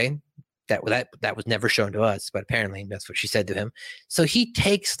 By the way, that was never shown to us, but apparently that's what she said to him. So he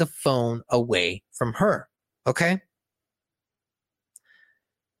takes the phone away from her. Okay?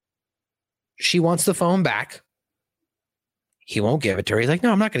 She wants the phone back. He won't give it to her. He's like,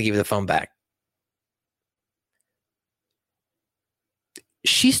 no, I'm not going to give you the phone back.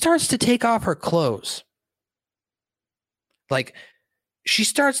 She starts to take off her clothes. Like, she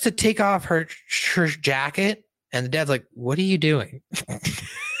starts to take off her jacket, and the dad's like, what are you doing?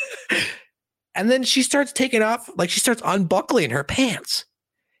 And then she starts taking off, like she starts unbuckling her pants.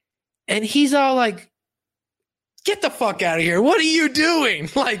 And he's all like, get the fuck out of here. What are you doing?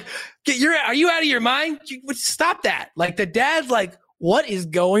 Like, are you out of your mind? Stop that. Like, the dad's like, what is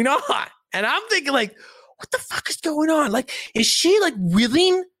going on? And I'm thinking, like, what the fuck is going on? Like, is she like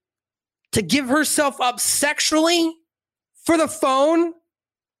willing to give herself up sexually for the phone?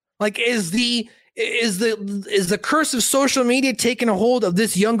 Like, is the curse of social media taking a hold of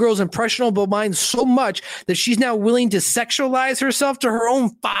this young girl's impressionable mind so much that she's now willing to sexualize herself to her own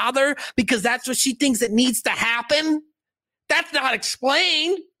father because that's what she thinks that needs to happen? That's not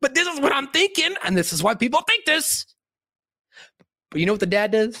explained, but this is what I'm thinking, and this is why people think this. But you know what the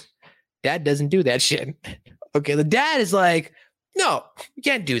dad does? Dad doesn't do that shit. Okay, the dad is like, no, you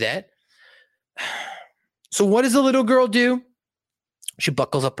can't do that. So what does the little girl do? She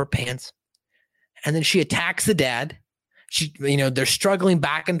buckles up her pants. And then she attacks the dad. They're struggling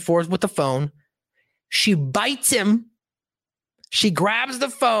back and forth with the phone. She bites him. She grabs the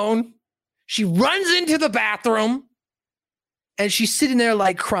phone. She runs into the bathroom. And she's sitting there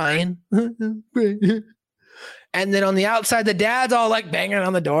like crying. And then on the outside, the dad's all like banging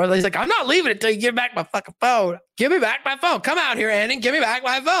on the door. He's like, I'm not leaving until you give back my fucking phone. Give me back my phone. Come out here, Annie. Give me back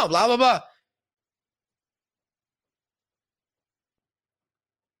my phone. Blah, blah, blah.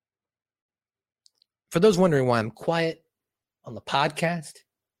 For those wondering why I'm quiet on the podcast,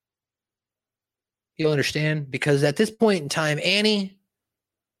 you'll understand, because at this point in time, Annie,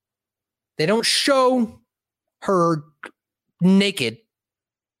 they don't show her naked,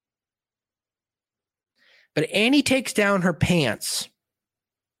 but Annie takes down her pants,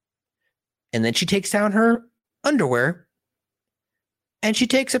 and then she takes down her underwear, and she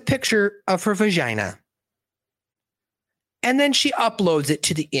takes a picture of her vagina, and then she uploads it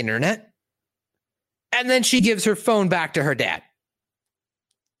to the internet. And then she gives her phone back to her dad.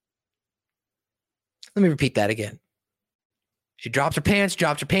 Let me repeat that again. She drops her pants,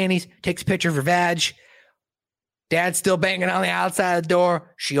 drops her panties, takes a picture of her vag. Dad's still banging on the outside of the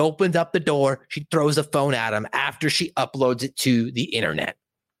door. She opens up the door. She throws the phone at him after she uploads it to the internet.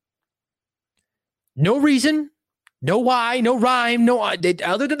 No reason, no why, no rhyme,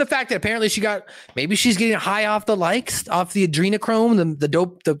 other than the fact that apparently maybe she's getting high off the likes, off the adrenochrome, the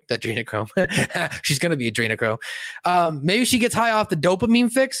adrenochrome. She's going to be adrenochrome. Maybe she gets high off the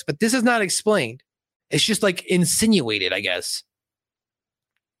dopamine fix, but this is not explained. It's just like insinuated, I guess.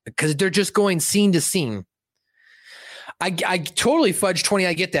 Because they're just going scene to scene. I totally Fudge 20.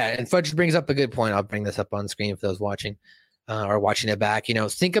 I get that. And Fudge brings up a good point. I'll bring this up on screen for those watching. Or watching it back,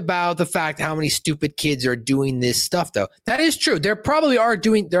 think about the fact how many stupid kids are doing this stuff, though. That is true. There probably are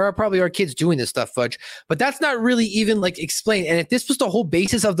kids doing this stuff, Fudge, but that's not really even like explained. And if this was the whole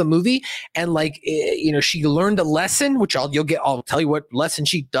basis of the movie, and like she learned a lesson, which I'll tell you what lesson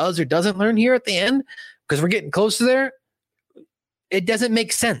she does or doesn't learn here at the end, because we're getting close to there. It doesn't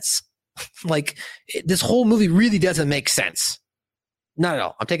make sense. Like this whole movie really doesn't make sense. Not at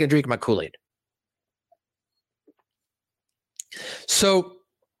all. I'm taking a drink of my Kool-Aid. So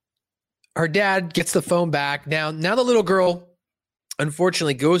her dad gets the phone back. Now the little girl,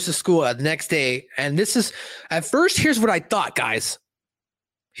 unfortunately, goes to school the next day. And this is, at first, here's what I thought, guys.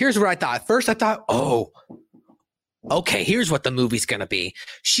 Here's what I thought. At first, I thought, oh, okay, here's what the movie's going to be.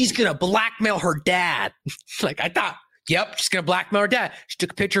 She's going to blackmail her dad. Like, I thought, yep, she's going to blackmail her dad. She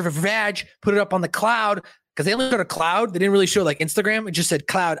took a picture of her vag, put it up on the cloud, because they only showed a cloud. They didn't really show like Instagram. It just said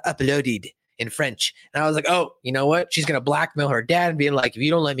cloud uploaded in French. And I was like, oh, you know what? She's going to blackmail her dad and being like, if you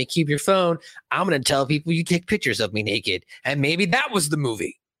don't let me keep your phone, I'm going to tell people you take pictures of me naked. And maybe that was the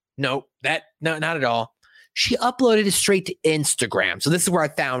movie. No, not at all. She uploaded it straight to Instagram. So this is where I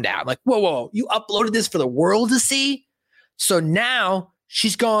found out. I'm like, whoa, you uploaded this for the world to see? So now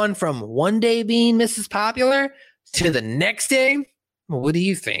she's gone from one day being Mrs. Popular to the next day. What do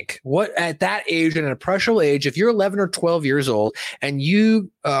you think? What at that age, at an impressionable age, if you're 11 or 12 years old and you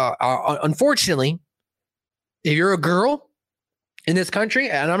are, unfortunately, if you're a girl in this country,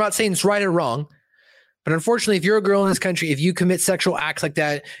 and I'm not saying it's right or wrong, but unfortunately, if you're a girl in this country, if you commit sexual acts like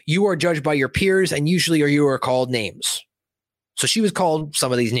that, you are judged by your peers and usually you are called names. So she was called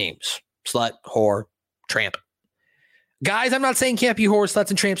some of these names: slut, whore, tramp. Guys, I'm not saying can't be whores, sluts,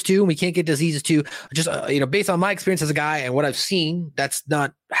 and tramps too, and we can't get diseases too. Just based on my experience as a guy and what I've seen, that's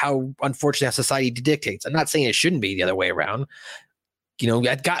not how, unfortunately, how society dictates. I'm not saying it shouldn't be the other way around.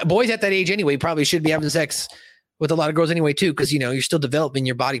 Boys at that age anyway probably should be having sex with a lot of girls anyway too, because you're still developing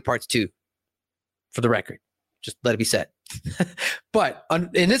your body parts too. For the record, just let it be said. But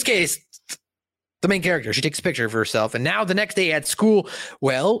in this case, the main character, she takes a picture of herself, and now the next day at school,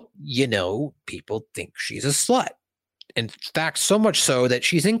 well, people think she's a slut. In fact, so much so that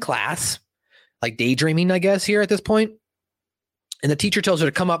she's in class, like daydreaming, I guess, here at this point. And the teacher tells her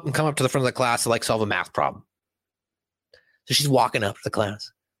to come up to the front of the class to like solve a math problem. So she's walking up to the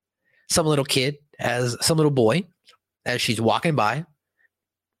class. Some little boy, as she's walking by,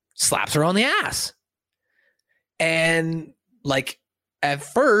 slaps her on the ass. And like at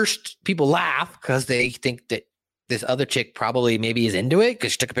first, people laugh because they think that this other chick probably maybe is into it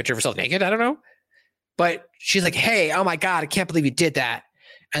because she took a picture of herself naked. I don't know. But she's like, hey, oh my God, I can't believe you did that.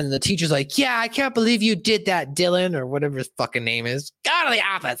 And the teacher's like, yeah, I can't believe you did that, Dylan, or whatever his fucking name is. Out of the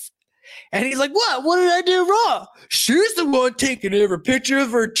office. And he's like, what? What did I do wrong? She's the one taking every picture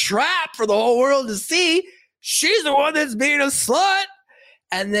of her trap for the whole world to see. She's the one that's being a slut.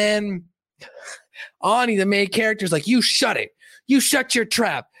 And then Ani, the main character, is like, you shut it. You shut your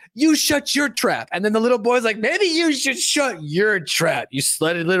trap. You shut your trap. And then the little boy's like, maybe you should shut your trap, you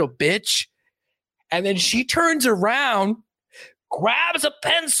slutty little bitch. And then she turns around, grabs a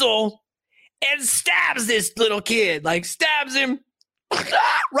pencil, and stabs this little kid. Like, stabs him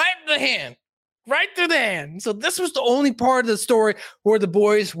right in the hand. Right through the hand. So this was the only part of the story where the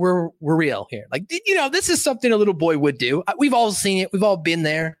boys were real here. Like, you know, this is something a little boy would do. We've all seen it. We've all been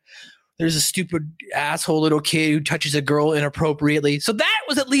there. There's a stupid asshole little kid who touches a girl inappropriately. So that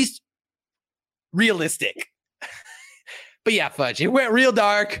was at least realistic. But yeah, Fudge, it went real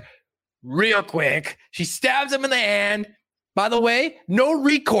dark, real quick. She stabs him in the hand. By the way, no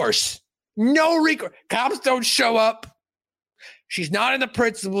recourse. No recourse. Cops don't show up. She's not in the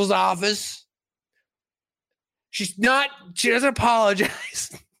principal's office. She doesn't apologize.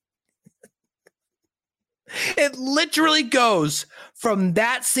 It literally goes from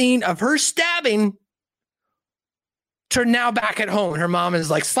that scene of her stabbing to now back at home. Her mom is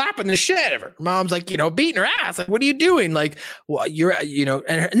like slapping the shit out of her. Her mom's like, you know, beating her ass. Like, what are you doing? Like, well, you're, you know,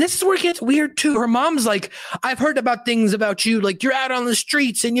 and this is where it gets weird too. Her mom's like, I've heard about things about you. Like, you're out on the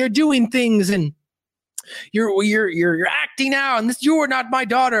streets and you're doing things and you're acting out, and this, you are not my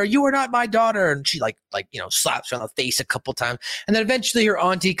daughter. You are not my daughter. And she like, you know, slaps her on the face a couple times. And then eventually her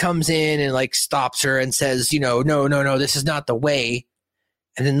auntie comes in and like stops her and says, you know, no, this is not the way.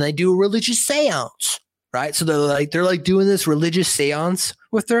 And then they do a religious seance, right? So they're like doing this religious seance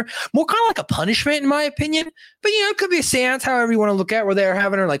with her, more kind of like a punishment in my opinion. But you know, it could be a seance, however you want to look at, where they're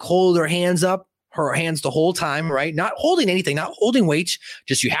having her like hold her hands up. Her hands the whole time, right? Not holding anything, not holding weights.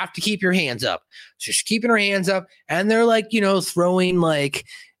 Just you have to keep your hands up. So she's keeping her hands up, and they're like, you know, throwing like,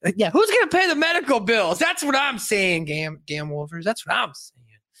 yeah, who's gonna pay the medical bills? That's what I'm saying, damn Wolfers. That's what I'm saying.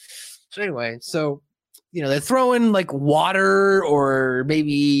 So anyway, so you know, they're throwing like water, or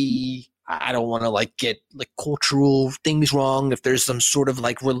maybe I don't want to like get like cultural things wrong. If there's some sort of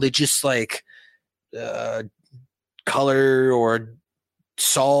like religious like color or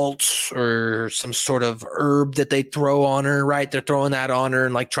salt or some sort of herb that they throw on her, right? They're throwing that on her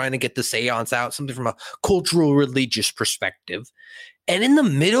and like trying to get the seance out, something from a cultural religious perspective. And in the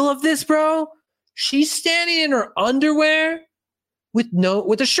middle of this, bro, she's standing in her underwear with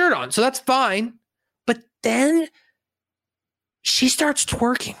a shirt on. So that's fine. But then she starts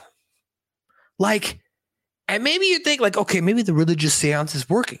twerking. Like, and maybe you think like, okay, maybe the religious seance is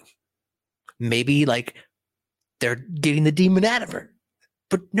working. Maybe like they're getting the demon out of her.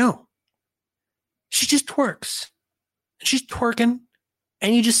 But no, she just twerks. She's twerking,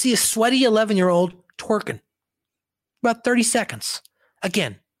 and you just see a sweaty 11-year-old twerking. About 30 seconds.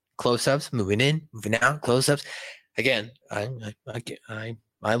 Again, close-ups, moving in, moving out, close-ups. Again,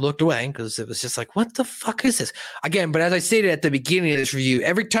 I looked away because it was just like, what the fuck is this? Again, but as I stated at the beginning of this review,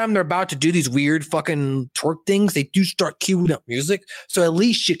 every time they're about to do these weird fucking twerk things, they do start queuing up music. So at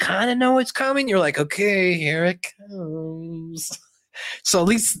least you kind of know it's coming. You're like, okay, here it comes. So at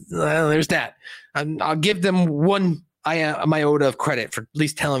least there's that. I'll give them one iota of credit for at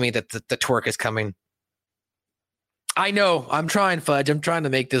least telling me that the twerk is coming. I know. I'm trying, Fudge. I'm trying to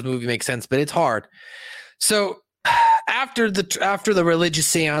make this movie make sense, but it's hard. So after the religious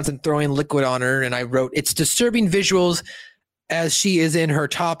seance and throwing liquid on her, and I wrote, it's disturbing visuals as she is in her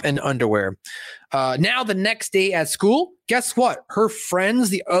top and underwear. Now the next day at school, guess what? Her friends,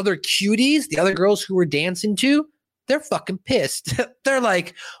 the other cuties, the other girls who were dancing to, they're fucking pissed. They're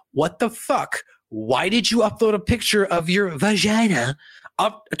like, what the fuck? Why did you upload a picture of your vagina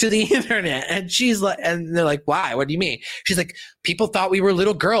up to the internet? And she's like, and they're like, why? What do you mean? She's like, people thought we were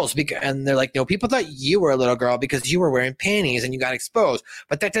little girls. And they're like, no, people thought you were a little girl because you were wearing panties and you got exposed.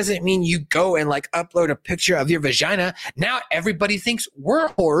 But that doesn't mean you go and like upload a picture of your vagina. Now everybody thinks we're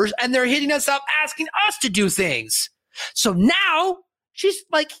whores and they're hitting us up asking us to do things. So now she's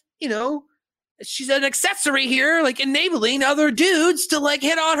like, you know, she's an accessory here, like enabling other dudes to like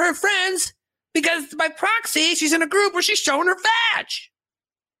hit on her friends because by proxy, she's in a group where she's showing her vag.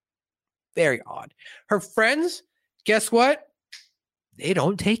 Very odd. Her friends, guess what? They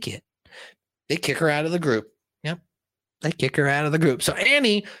don't take it. They kick her out of the group. Yep. They kick her out of the group. So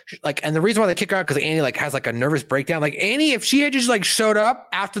Annie, and the reason why they kick her out because Annie has a nervous breakdown. Like Annie, if she had just showed up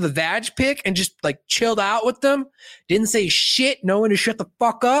after the vag pick and just chilled out with them, didn't say shit, no one to shut the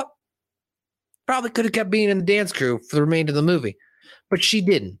fuck up, probably could have kept being in the dance crew for the remainder of the movie. But she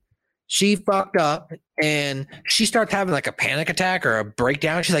didn't. She fucked up and she starts having a panic attack or a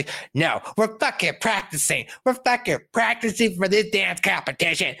breakdown. She's like, no, we're fucking practicing. We're fucking practicing for this dance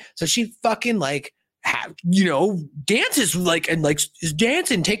competition. So she fucking dances is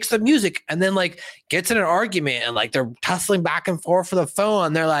dancing, takes the music, and then gets in an argument and they're tussling back and forth for the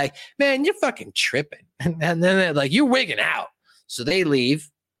phone. They're like, man, you're fucking tripping. And then they're like, you're wigging out. So they leave.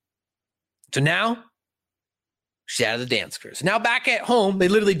 So now she's out of the dance crew. So now back at home, they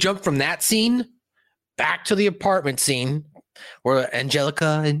literally jump from that scene back to the apartment scene where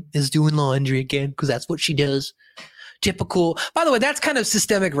Angelica is doing laundry again because that's what she does. Typical. By the way, that's kind of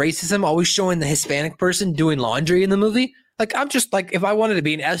systemic racism, always showing the Hispanic person doing laundry in the movie. I'm just if I wanted to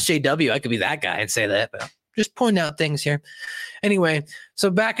be an SJW, I could be that guy and say that, but just pointing out things here. Anyway, so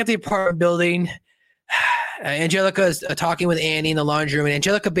back at the apartment building, Angelica is talking with Annie in the laundry room, and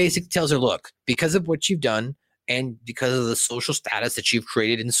Angelica basically tells her, look, because of what you've done and because of the social status that you've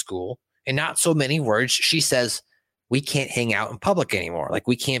created in school, in not so many words, she says, we can't hang out in public anymore.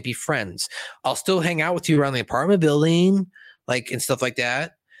 We can't be friends. I'll still hang out with you around the apartment building, and stuff like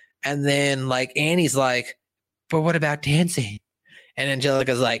that. And then Annie's like, but what about dancing? And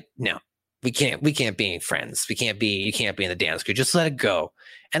Angelica's like, no, we can't be friends. You can't be in the dance crew. Just let it go.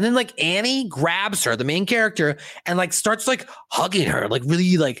 And then Annie grabs her, the main character, and starts hugging her,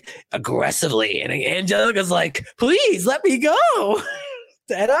 really aggressively. And Angelica's like, please let me go.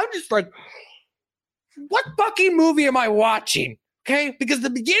 And I'm just like, what fucking movie am I watching? Okay. Because the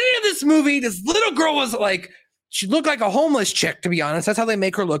beginning of this movie, this little girl was she looked like a homeless chick, to be honest. That's how they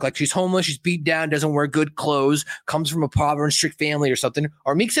make her look. She's homeless. She's beat down, doesn't wear good clothes, comes from a poverty-strict family or something,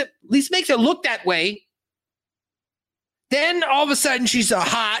 or at least makes it look that way. Then all of a sudden she's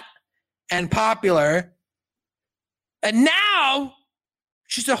hot and popular. And now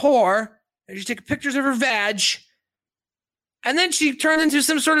she's a whore. And she's taking pictures of her vag. And then she turned into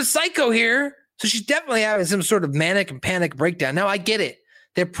some sort of psycho here. So she's definitely having some sort of manic and panic breakdown. Now, I get it.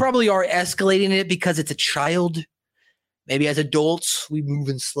 They probably are escalating it because it's a child. Maybe as adults, we move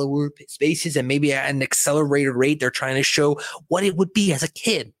in slower spaces and maybe at an accelerated rate, they're trying to show what it would be as a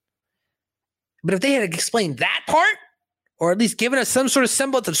kid. But if they had explained that part, or at least given us some sort of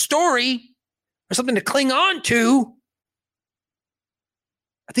semblance of story or something to cling on to,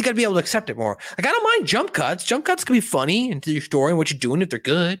 I think I'd be able to accept it more. I don't mind jump cuts. Jump cuts can be funny into your story and what you're doing if they're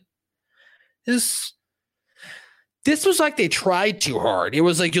good. This was they tried too hard. It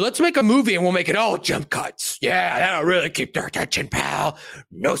was let's make a movie and we'll make it all jump cuts. Yeah, that'll really keep their attention, pal.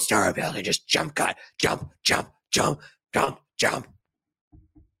 No star ability, just jump cut. Jump, jump, jump, jump, jump.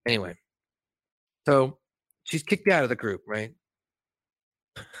 Anyway, so she's kicked out of the group, right?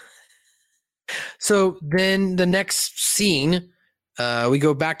 So then the next scene, we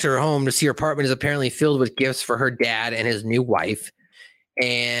go back to her home to see her apartment is apparently filled with gifts for her dad and his new wife.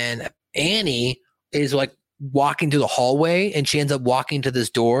 And Annie is walking to the hallway, and she ends up walking to this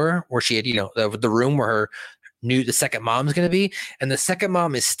door where she had, the room where the second mom's going to be. And the second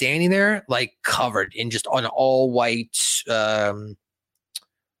mom is standing there, covered in just an all white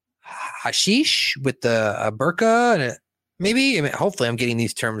hashish with the burqa. And hopefully I'm getting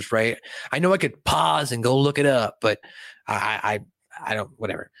these terms right. I know I could pause and go look it up, but I don't,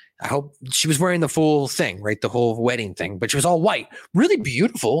 whatever. I hope she was wearing the full thing, right? The whole wedding thing, but she was all white, really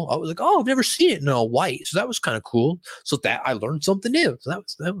beautiful. I was like, oh, I've never seen it in all white. So that was kind of cool. So that I learned something new. So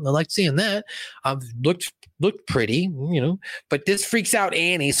I liked seeing that. Looked pretty, but this freaks out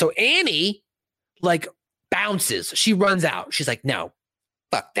Annie. So Annie bounces. She runs out. She's like, no,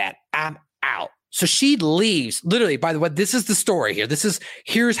 fuck that. I'm out. So she leaves. Literally, by the way, this is the story here.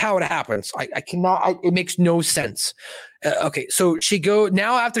 Here's how it happens. It makes no sense. Okay, so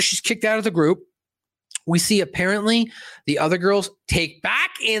now after she's kicked out of the group, we see apparently the other girls take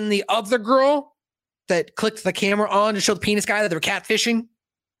back in the other girl that clicked the camera on to show the penis guy that they were catfishing.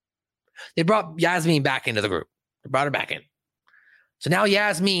 They brought Yasmin back into the group. They brought her back in. So now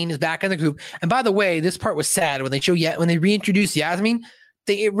Yasmin is back in the group. And by the way, this part was sad when they reintroduced Yasmin.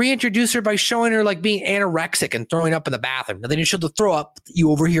 They reintroduced her by showing her being anorexic and throwing up in the bathroom. Now they didn't show the throw up. You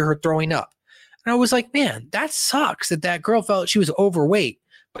overhear her throwing up. And I was like, man, that sucks that girl felt she was overweight.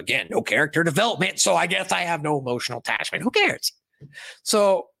 But again, no character development. So I guess I have no emotional attachment. Who cares?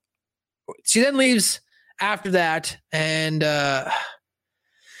 So she then leaves after that. And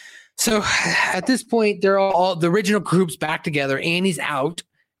so at this point, they're all the original group's back together. Annie's out.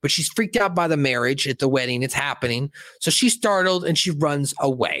 but she's freaked out by the marriage at the wedding. It's happening. So she's startled and she runs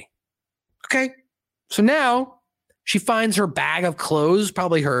away. Okay. So now she finds her bag of clothes,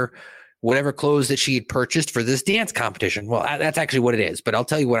 probably her whatever clothes that she had purchased for this dance competition. Well, that's actually what it is, but I'll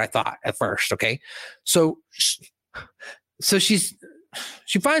tell you what I thought at first. Okay. So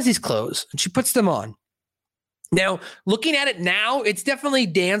she finds these clothes and she puts them on. Now, looking at it now, it's definitely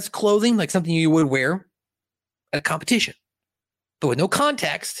dance clothing, like something you would wear at a competition, but with no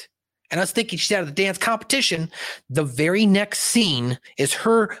context. And I was thinking she's out of the dance competition. The very next scene is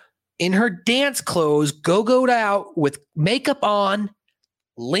her in her dance clothes, go-go'd out with makeup on,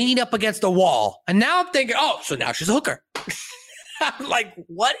 leaning up against a wall. And now I'm thinking, oh, so now she's a hooker. I'm like,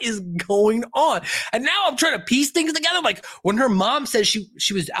 what is going on? And now I'm trying to piece things together. Like when her mom says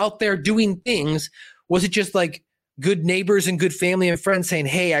she was out there doing things, was it just like good neighbors and good family and friends saying,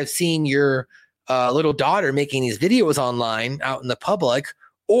 hey, I've seen your little daughter making these videos online out in the public?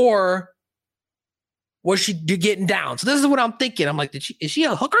 Or was she getting down? So this is what I'm thinking. I'm like, is she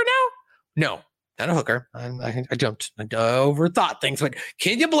a hooker now? No, not a hooker. I jumped. I overthought things, but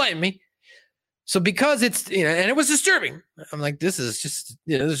can you blame me? So because it's, and it was disturbing. I'm like, this is just,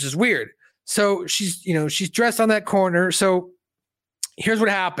 this is just weird. So she's dressed on that corner. So here's what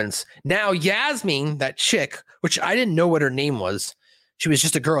happens. Now, Yasmin, that chick, which I didn't know what her name was. She was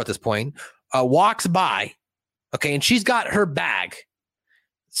just a girl at this point, walks by. Okay. And she's got her bag.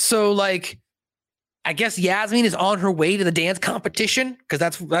 So like, I guess Yasmin is on her way to the dance competition because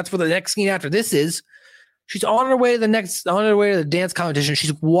that's what the next scene after this is. She's on her way to the dance competition.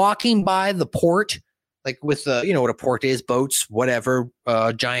 She's walking by the port, like with what a port is, boats, whatever,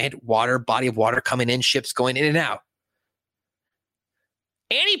 giant body of water coming in, ships going in and out.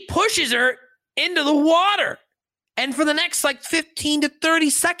 And he pushes her into the water. And for the next like 15 to 30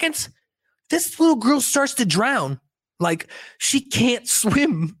 seconds, this little girl starts to drown. Like she can't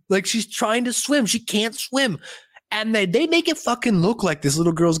swim. Like she's trying to swim. She can't swim. And they make it fucking look like this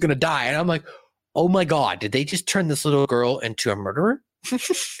little girl's going to die. And I'm like, oh my God, did they just turn this little girl into a murderer?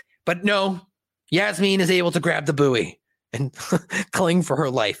 But no, Yasmin is able to grab the buoy and cling for her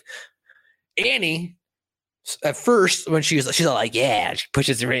life. Annie, at first, when she's all like, yeah, she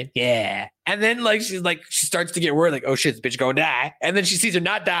pushes her in, yeah. And then she starts to get worried, like, oh shit, this bitch gonna die. And then she sees her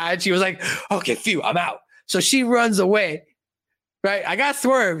not die, and she was like, okay, phew, I'm out. So she runs away, right? I got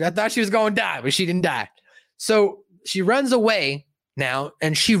swerved. I thought she was going to die, but she didn't die. So she runs away now,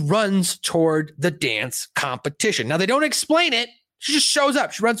 and she runs toward the dance competition. Now, they don't explain it. She just shows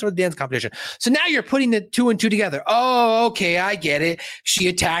up. She runs toward the dance competition. So now you're putting the two and two together. Oh, okay, I get it. She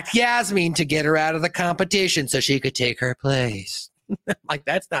attacked Yasmin to get her out of the competition so she could take her place. Like,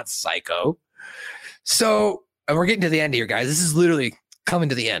 that's not psycho. So, and we're getting to the end here, guys. This is literally coming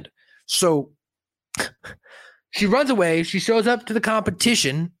to the end. So she runs away. She shows up to the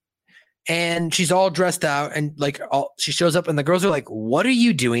competition and she's all dressed out and she shows up and the girls are like, what are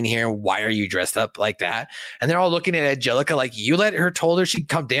you doing here? Why are you dressed up like that? And they're all looking at Angelica like, you told her she'd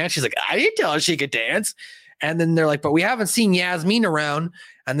come dance. She's like, I didn't tell her she could dance. And then they're like, but we haven't seen Yasmin around.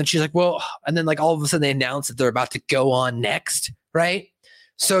 And then she's like, well, and then like all of a sudden they announce that they're about to go on next. Right.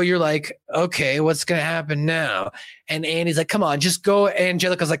 So you're like, okay, what's going to happen now? And Annie's like, come on, just go.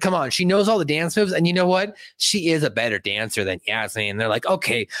 Angelica's like, come on. She knows all the dance moves. And you know what? She is a better dancer than Yasmin. And they're like,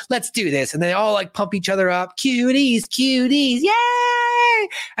 okay, let's do this. And they all like pump each other up. Cuties, yay.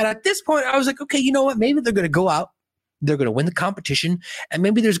 And at this point, I was like, okay, you know what? Maybe they're going to go out. They're going to win the competition. And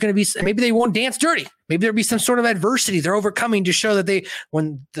maybe maybe they won't dance dirty. Maybe there'll be some sort of adversity they're overcoming to show that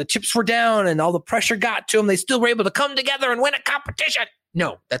when the chips were down and all the pressure got to them, they still were able to come together and win a competition.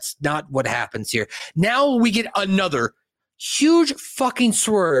 No, that's not what happens here. Now we get another huge fucking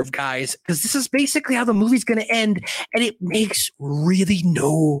swerve, guys, because this is basically how the movie's going to end, and it makes really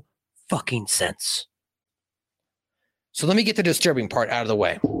no fucking sense. So let me get the disturbing part out of the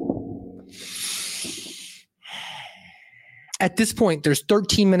way. At this point, there's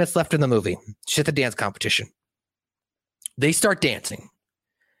 13 minutes left in the movie. She's at the dance competition. They start dancing.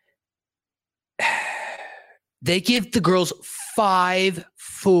 They give the girls 5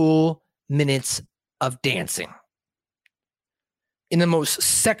 full minutes of dancing in the most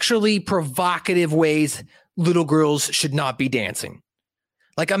sexually provocative ways. Little girls should not be dancing.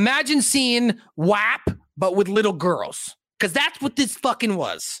 Like, imagine seeing WAP, but with little girls, because that's what this fucking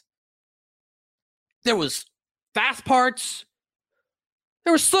was. There was fast parts.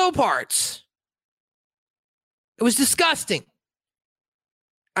 There were slow parts. It was disgusting.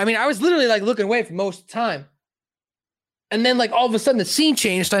 I mean, I was literally like looking away for most of the time. And then like all of a sudden the scene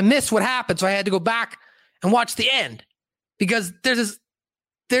changed. I missed what happened. So I had to go back and watch the end because there's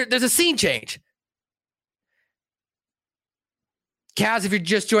a scene change. Kaz, if you're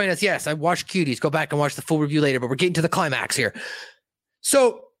just joining us, yes, I watched Cuties. Go back and watch the full review later, but we're getting to the climax here.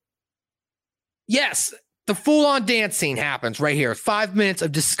 So, yes, the full-on dance scene happens right here. 5 minutes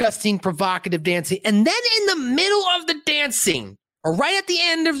of disgusting, provocative dancing. And then in the middle of the dance scene, or right at the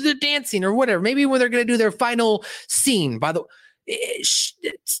end of the dance scene, or whatever, maybe when they're going to do their final scene, by the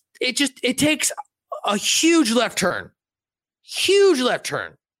it takes a huge left turn. Huge left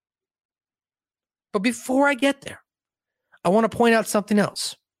turn. But before I get there, I want to point out something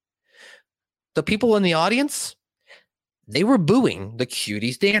else. The people in the audience, they were booing the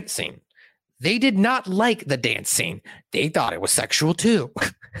Cuties dance scene. They did not like the dance scene. They thought it was sexual too.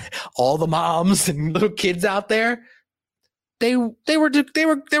 All the moms and little kids out there, they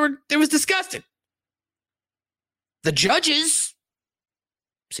was disgusted. The judges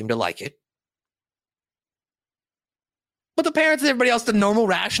seemed to like it. But the parents and everybody else, the normal,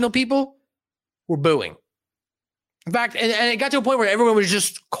 rational people, were booing. In fact, and it got to a point where everyone was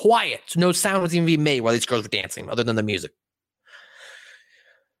just quiet. So no sound was even being made while these girls were dancing, other than the music.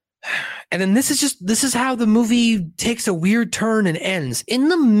 And then this is how the movie takes a weird turn and ends. In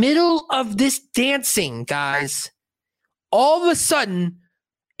the middle of this dancing, guys, all of a sudden,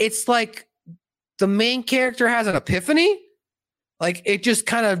 it's like the main character has an epiphany. Like it just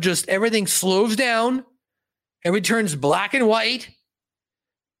kind of everything slows down. Everything turns black and white.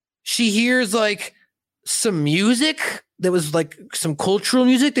 She hears like some music that was like some cultural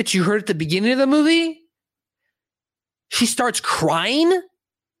music that you heard at the beginning of the movie. She starts crying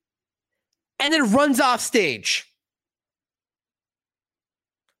and then runs off stage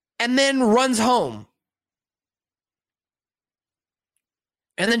and then runs home.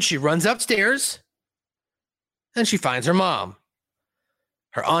 And then she runs upstairs and she finds her mom.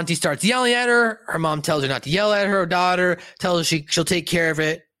 Her auntie starts yelling at her. Her mom tells her not to yell at her daughter, tells her she'll take care of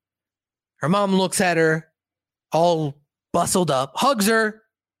it. Her mom looks at her, all bustled up, hugs her.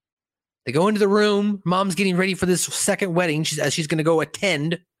 They go into the room. Mom's getting ready for this second wedding. She's going to go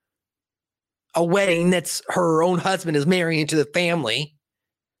attend a wedding that's her own husband is marrying into the family.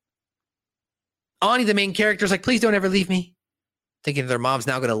 Ani, the main character, is like, please don't ever leave me. Thinking their mom's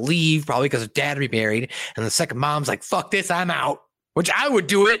now going to leave, probably because her dad remarried. And the second mom's like, fuck this, I'm out. Which I would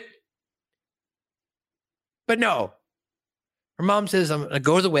do it. But no. Her mom says, I'm going to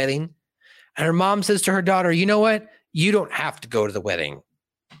go to the wedding. And her mom says to her daughter, you know what? You don't have to go to the wedding.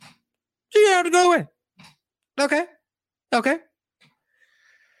 So you don't have to go to the wedding. Okay.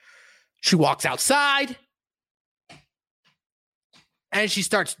 She walks outside. And she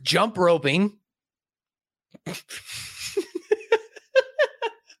starts jump roping.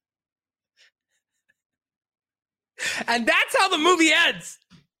 And that's how the movie ends.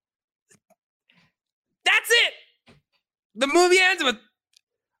 That's it. The movie ends with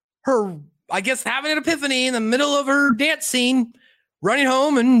her, I guess, having an epiphany in the middle of her dance scene, running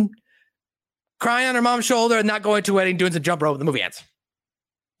home and crying on her mom's shoulder and not going to a wedding, doing some jump rope. The movie ends.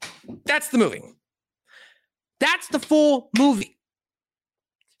 That's the movie. That's the full movie.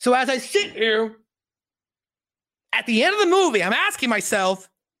 So as I sit here, at the end of the movie, I'm asking myself,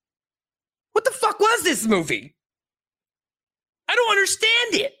 what the fuck was this movie? I don't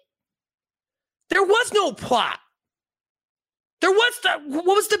understand it. There was no plot. What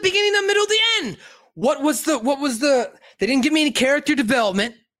was the beginning, the middle, the end? What was the, they didn't give me any character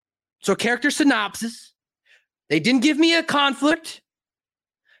development. So character synopsis. They didn't give me a conflict.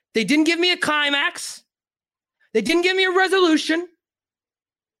 They didn't give me a climax. They didn't give me a resolution.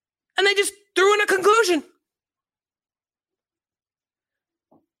 And they just threw in a conclusion.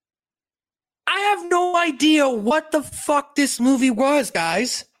 I have no idea what the fuck this movie was,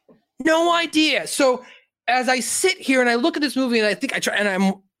 guys. No idea. So as I sit here and I look at this movie and I think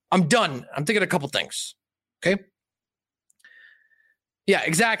I'm done. I'm thinking a couple things. Okay. Yeah,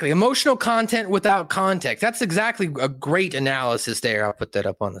 exactly. Emotional content without context. That's exactly a great analysis there. I'll put that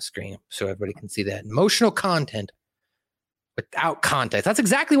up on the screen so everybody can see that. Emotional content without context. That's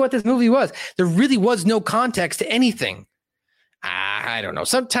exactly what this movie was. There really was no context to anything. I don't know.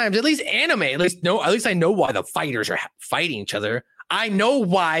 Sometimes, at least anime, at least I know why the fighters are fighting each other. I know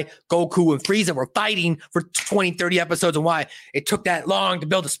why Goku and Frieza were fighting for 20, 30 episodes and why it took that long to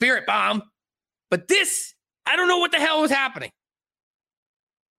build a spirit bomb. But this, I don't know what the hell was happening.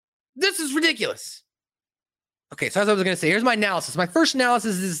 This is ridiculous. Okay, so as I was going to say, here's my analysis. My first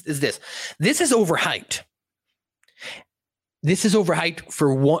analysis is this. This is overhyped. This is overhyped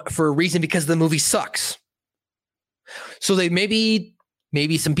for a reason, because the movie sucks. So they maybe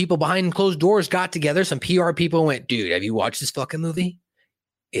some people behind closed doors got together, some PR people, and went, dude, have you watched this fucking movie?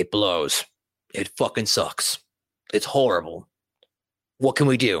 It blows. It fucking sucks. It's horrible. What can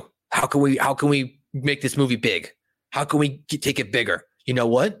we do? How can we make this movie big? How can we take it bigger? You know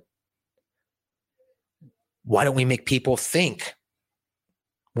what? Why don't we make people think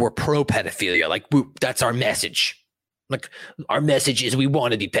we're pro pedophilia? Like that's our message. Like our message is we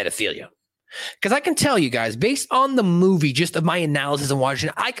want to be pedophilia. Because I can tell you guys, based on the movie, just of my analysis and watching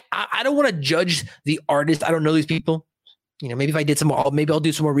it, I don't want to judge the artist. I don't know these people. You know, maybe if I did maybe I'll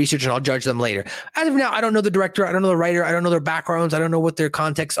do some more research and I'll judge them later. As of now, I don't know the director. I don't know the writer. I don't know their backgrounds. I don't know what their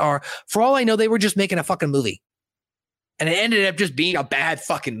contexts are. For all I know, they were just making a fucking movie. And it ended up just being a bad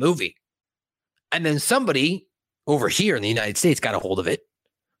fucking movie. And then somebody over here in the United States got a hold of it.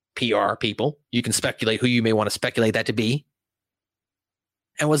 PR people. You can speculate who you may want to speculate that to be.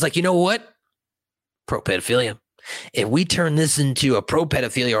 And was like, you know what? Pro-pedophilia. If we turn this into a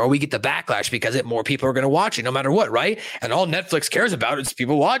pro-pedophilia, or we get the backlash because more people are going to watch it no matter what, right? And all Netflix cares about is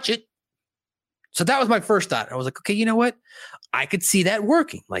people watch it. So that was my first thought. I was like, okay, you know what? I could see that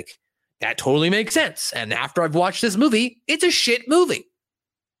working. Like, that totally makes sense. And after I've watched this movie, it's a shit movie.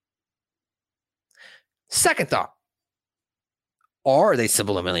 Second thought. Are they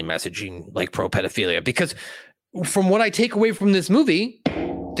subliminally messaging like pro-pedophilia? Because from what I take away from this movie,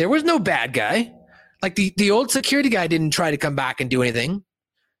 there was no bad guy. Like the old security guy didn't try to come back and do anything.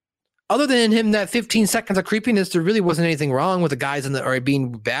 Other than him, that 15 seconds of creepiness, there really wasn't anything wrong with the guys or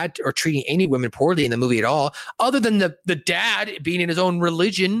being bad or treating any women poorly in the movie at all. Other than the dad being in his own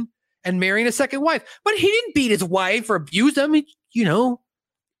religion and marrying a second wife. But he didn't beat his wife or abuse them. You know,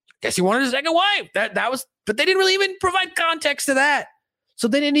 guess he wanted a second wife. That was, but they didn't really even provide context to that. So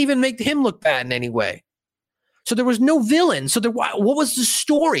they didn't even make him look bad in any way. So there was no villain. So what was the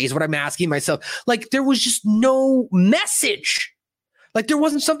story is what I'm asking myself. Like there was just no message. Like there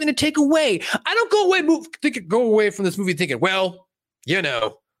wasn't something to take away. I don't go away from this movie thinking, well, you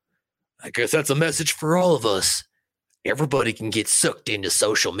know, I guess that's a message for all of us. Everybody can get sucked into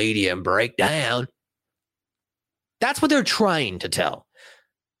social media and break down. That's what they're trying to tell.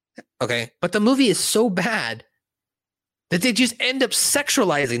 Okay. But the movie is so bad that they just end up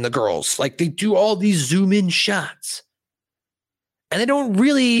sexualizing the girls. Like they do all these zoom in shots. And they don't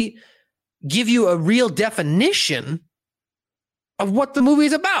really give you a real definition of what the movie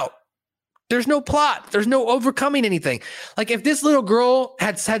is about. There's no plot. There's no overcoming anything. Like if this little girl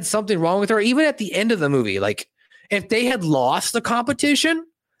had something wrong with her, even at the end of the movie, like if they had lost the competition,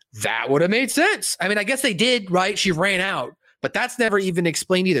 that would have made sense. I mean, I guess they did, right? She ran out, but that's never even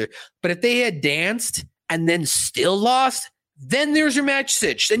explained either. But if they had danced and then still lost, then there's your match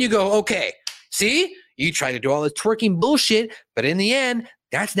stitch. Then you go, okay, see, you try to do all this twerking bullshit, but in the end,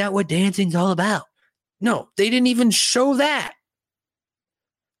 that's not what dancing's all about. No, they didn't even show that.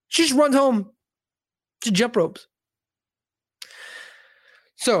 She just runs home to jump ropes.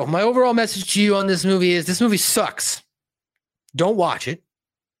 So my overall message to you on this movie is this movie sucks. Don't watch it.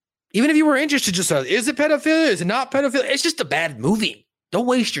 Even if you were interested, just is it pedophilia? Is it not pedophilia? It's just a bad movie. Don't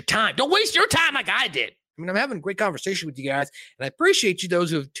waste your time. Don't waste your time like I did. I mean, I'm having a great conversation with you guys, and I appreciate you,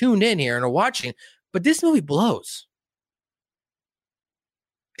 those who have tuned in here and are watching, but this movie blows.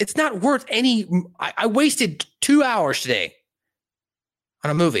 It's not worth any. I wasted 2 hours today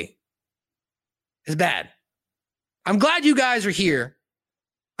on a movie. It's bad. I'm glad you guys are here.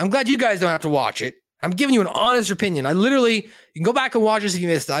 I'm glad you guys don't have to watch it. I'm giving you an honest opinion. You can go back and watch this if you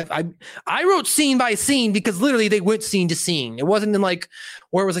missed it. I wrote scene by scene because literally they went scene to scene. It wasn't in like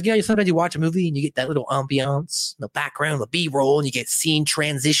where it was like, you know, sometimes you watch a movie and you get that little ambiance, the background, the B-roll, and you get scene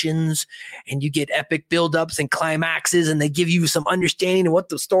transitions and you get epic buildups and climaxes, and they give you some understanding of what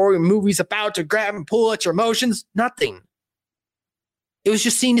the story and movie's about to grab and pull at your emotions. Nothing. It was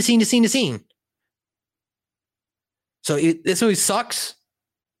just scene to scene to scene to scene. So this movie sucks.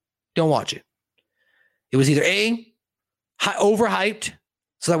 Don't watch it. It was either A, overhyped,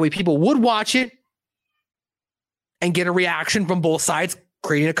 so that way people would watch it and get a reaction from both sides,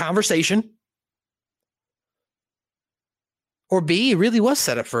 creating a conversation. Or B, it really was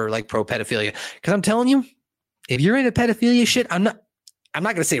set up for like pro-pedophilia. Because I'm telling you, if you're into pedophilia shit, I'm not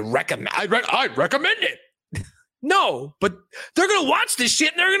going to say recommend. I'd recommend it. No, but they're going to watch this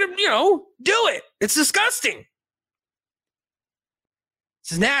shit and they're going to, do it. It's disgusting.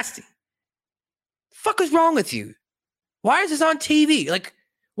 This is nasty. Fuck is wrong with you? Why is this on TV? Like,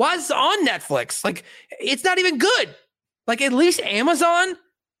 why is this on Netflix? Like, it's not even good. Like, at least Amazon,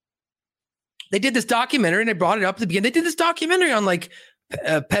 they did this documentary and they brought it up at the beginning. They did this documentary on like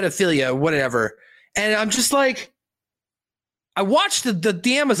pedophilia, whatever. And I'm just like, I watched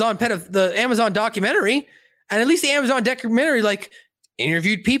the Amazon documentary, and at least the Amazon documentary like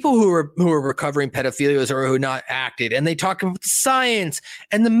interviewed people who were recovering pedophilia or who not acted, and they talk about the science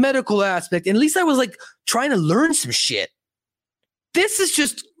and the medical aspect. And at least I was like trying to learn some shit. This is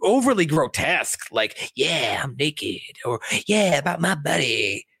just overly grotesque. Like, yeah, I'm naked, or yeah, about my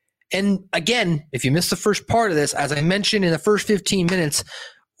buddy. And again, if you missed the first part of this, as I mentioned in the first 15 minutes,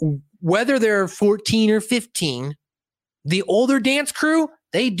 whether they're 14 or 15, the older dance crew,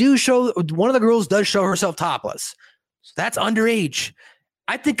 they do show, one of the girls does show herself topless. So that's underage.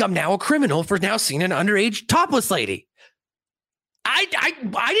 I think I'm now a criminal for now seeing an underage topless lady. I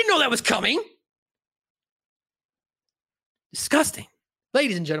didn't know that was coming. Disgusting.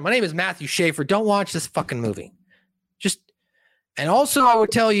 Ladies and gentlemen, my name is Matthew Schaefer. Don't watch this fucking movie. And also I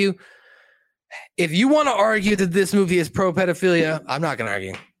would tell you, if you want to argue that this movie is pro-pedophilia, I'm not going to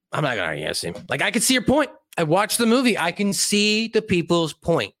argue. Like, I can see your point. I watched the movie. I can see the people's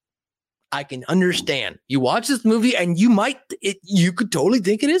point. I can understand. You watch this movie and you could totally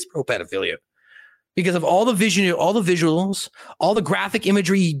think it is pro-pedophilia because of all the vision, all the visuals, all the graphic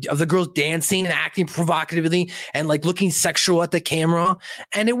imagery of the girls dancing and acting provocatively and like looking sexual at the camera.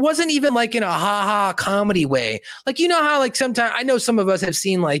 And it wasn't even like in a ha-ha comedy way. Like, you know how like sometimes, I know some of us have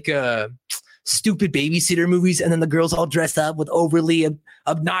seen like stupid babysitter movies and then the girls all dressed up with overly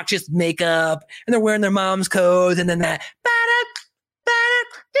obnoxious makeup and they're wearing their mom's clothes and then that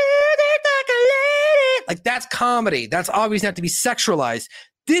like that's comedy. That's obviously not to be sexualized.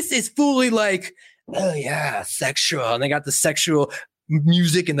 This is fully like, oh yeah, sexual. And they got the sexual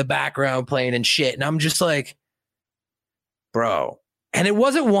music in the background playing and shit. And I'm just like, bro. And it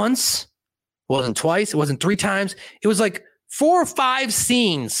wasn't once, it wasn't twice, it wasn't 3 times. It was like 4 or 5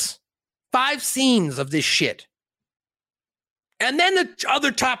 scenes. 5 scenes of this shit. And then the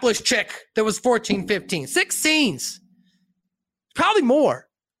other topless chick that was 14, 15. 6 scenes. Probably more.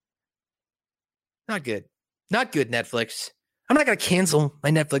 Not good. Not good, Netflix. I'm not going to cancel my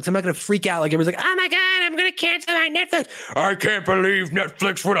Netflix. I'm not going to freak out like everyone's like, oh my God, I'm going to cancel my Netflix. I can't believe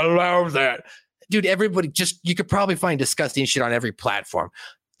Netflix would allow that. Dude, everybody you could probably find disgusting shit on every platform.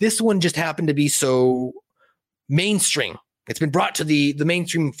 This one just happened to be so mainstream. It's been brought to the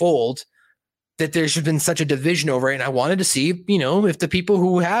mainstream fold that there's been such a division over it. And I wanted to see, you know, if the people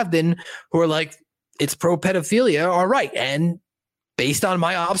who are like, it's pro-pedophilia are right. And based on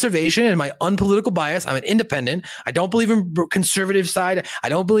my observation and my unpolitical bias, I'm an independent. I don't believe in conservative side. I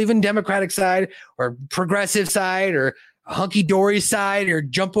don't believe in Democratic side or progressive side or hunky-dory side or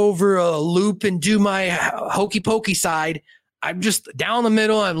jump over a loop and do my hokey-pokey side. I'm just down the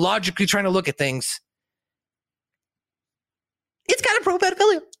middle. I'm logically trying to look at things. It's kind of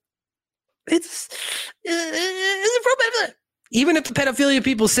pro-pedophilia. It's a pro-pedophilia. Even if the pedophilia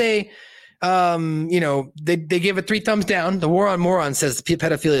people say, you know, they give it 3 thumbs down. The War on Morons says the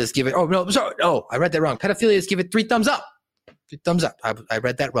pedophilias give it. Oh no, sorry. Oh, I read that wrong. Pedophilias give it 3 thumbs up. 3 thumbs up. I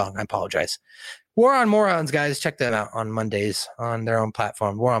read that wrong. I apologize. War on Morons, guys, check that out on Mondays on their own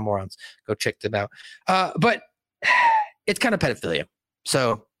platform. War on Morons. Go check them out. But it's kind of pedophilia.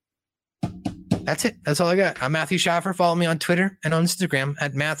 So that's it. That's all I got. I'm Matthew Schaffer. Follow me on Twitter and on Instagram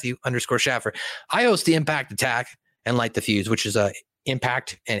at Matthew_Schaffer. I host the Impact Attack and Light the Fuse, which is a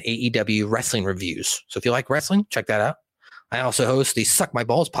Impact and AEW wrestling reviews. So if you like wrestling, check that out. I also host the Suck My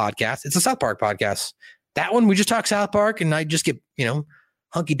Balls podcast. It's a South Park podcast. That one, we just talk South Park and I just get, you know,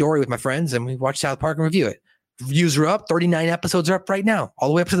 hunky-dory with my friends and we watch South Park and review it. Reviews are up. 39 episodes are up right now, all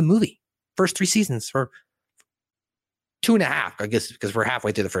the way up to the movie. First 3 seasons for 2.5, I guess, because we're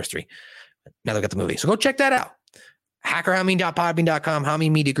halfway through the first 3. Now they got the movie. So go check that out. hackerhameen.podbean.com,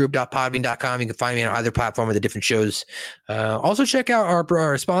 hameenmediagroup.podbean.com. You can find me on either platform with the different shows. Also check out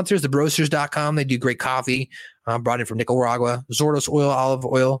our sponsors, thebrosters.com. They do great coffee, brought in from Nicaragua, Zordos Oil, Olive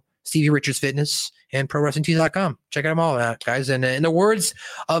Oil, Stevie Richards Fitness, and ProWrestlingTees.com. Check them all out, guys. And in the words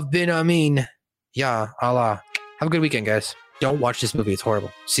of Ben Amin, Ya Allah. Have a good weekend, guys. Don't watch this movie. It's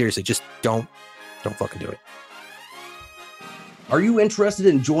horrible. Seriously, just don't fucking do it. Are you interested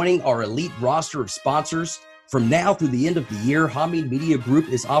in joining our elite roster of sponsors? From now through the end of the year, Hameen Media Group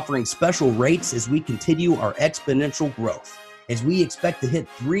is offering special rates as we continue our exponential growth, as we expect to hit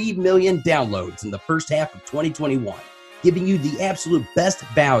 3 million downloads in the first half of 2021, giving you the absolute best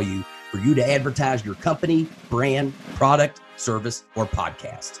value for you to advertise your company, brand, product, service, or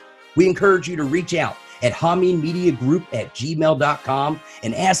podcast. We encourage you to reach out at hameenmediagroup@gmail.com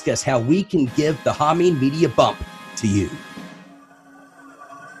and ask us how we can give the Hameen Media bump to you.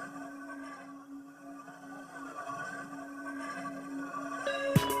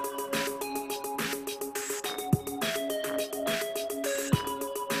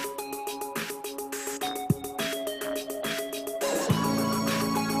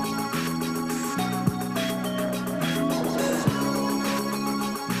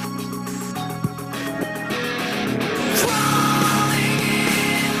 Crawling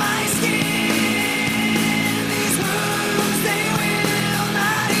in my skin, these wounds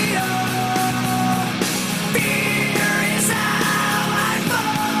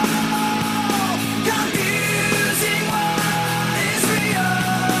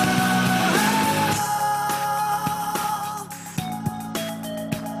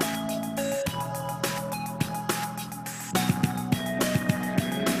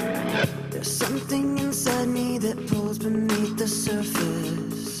Something inside me that pulls beneath the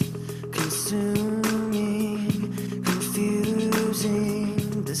surface, consuming,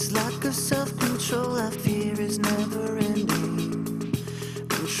 confusing. This lack of self-control I fear is never ending,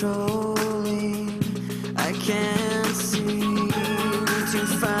 controlling. I can't seem to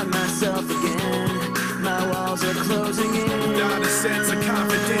find myself again. My walls are closing in. Without a sense of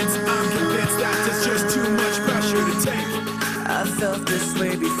confidence, I'm convinced that there's just too much pressure to take. I felt this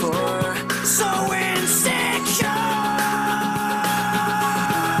way before, so insecure.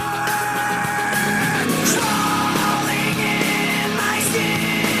 Crawling in my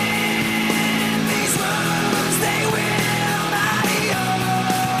skin. These wounds, they will not heal.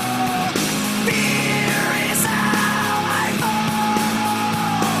 Fear is how I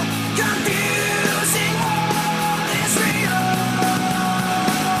fall. Confusing what is real.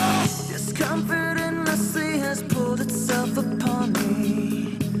 Discomfort endlessly has pulled itself upon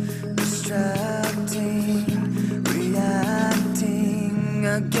me. Distracting, reacting.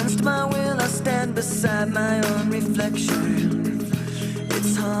 Against my will, I stand beside my own reflection.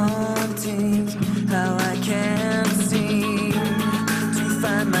 It's haunting how I can't seem to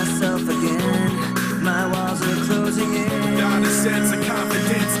find myself again. My walls are closing in. Without a sense of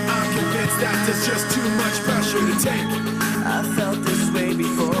confidence, I'm convinced that there's just too much pressure to take. I felt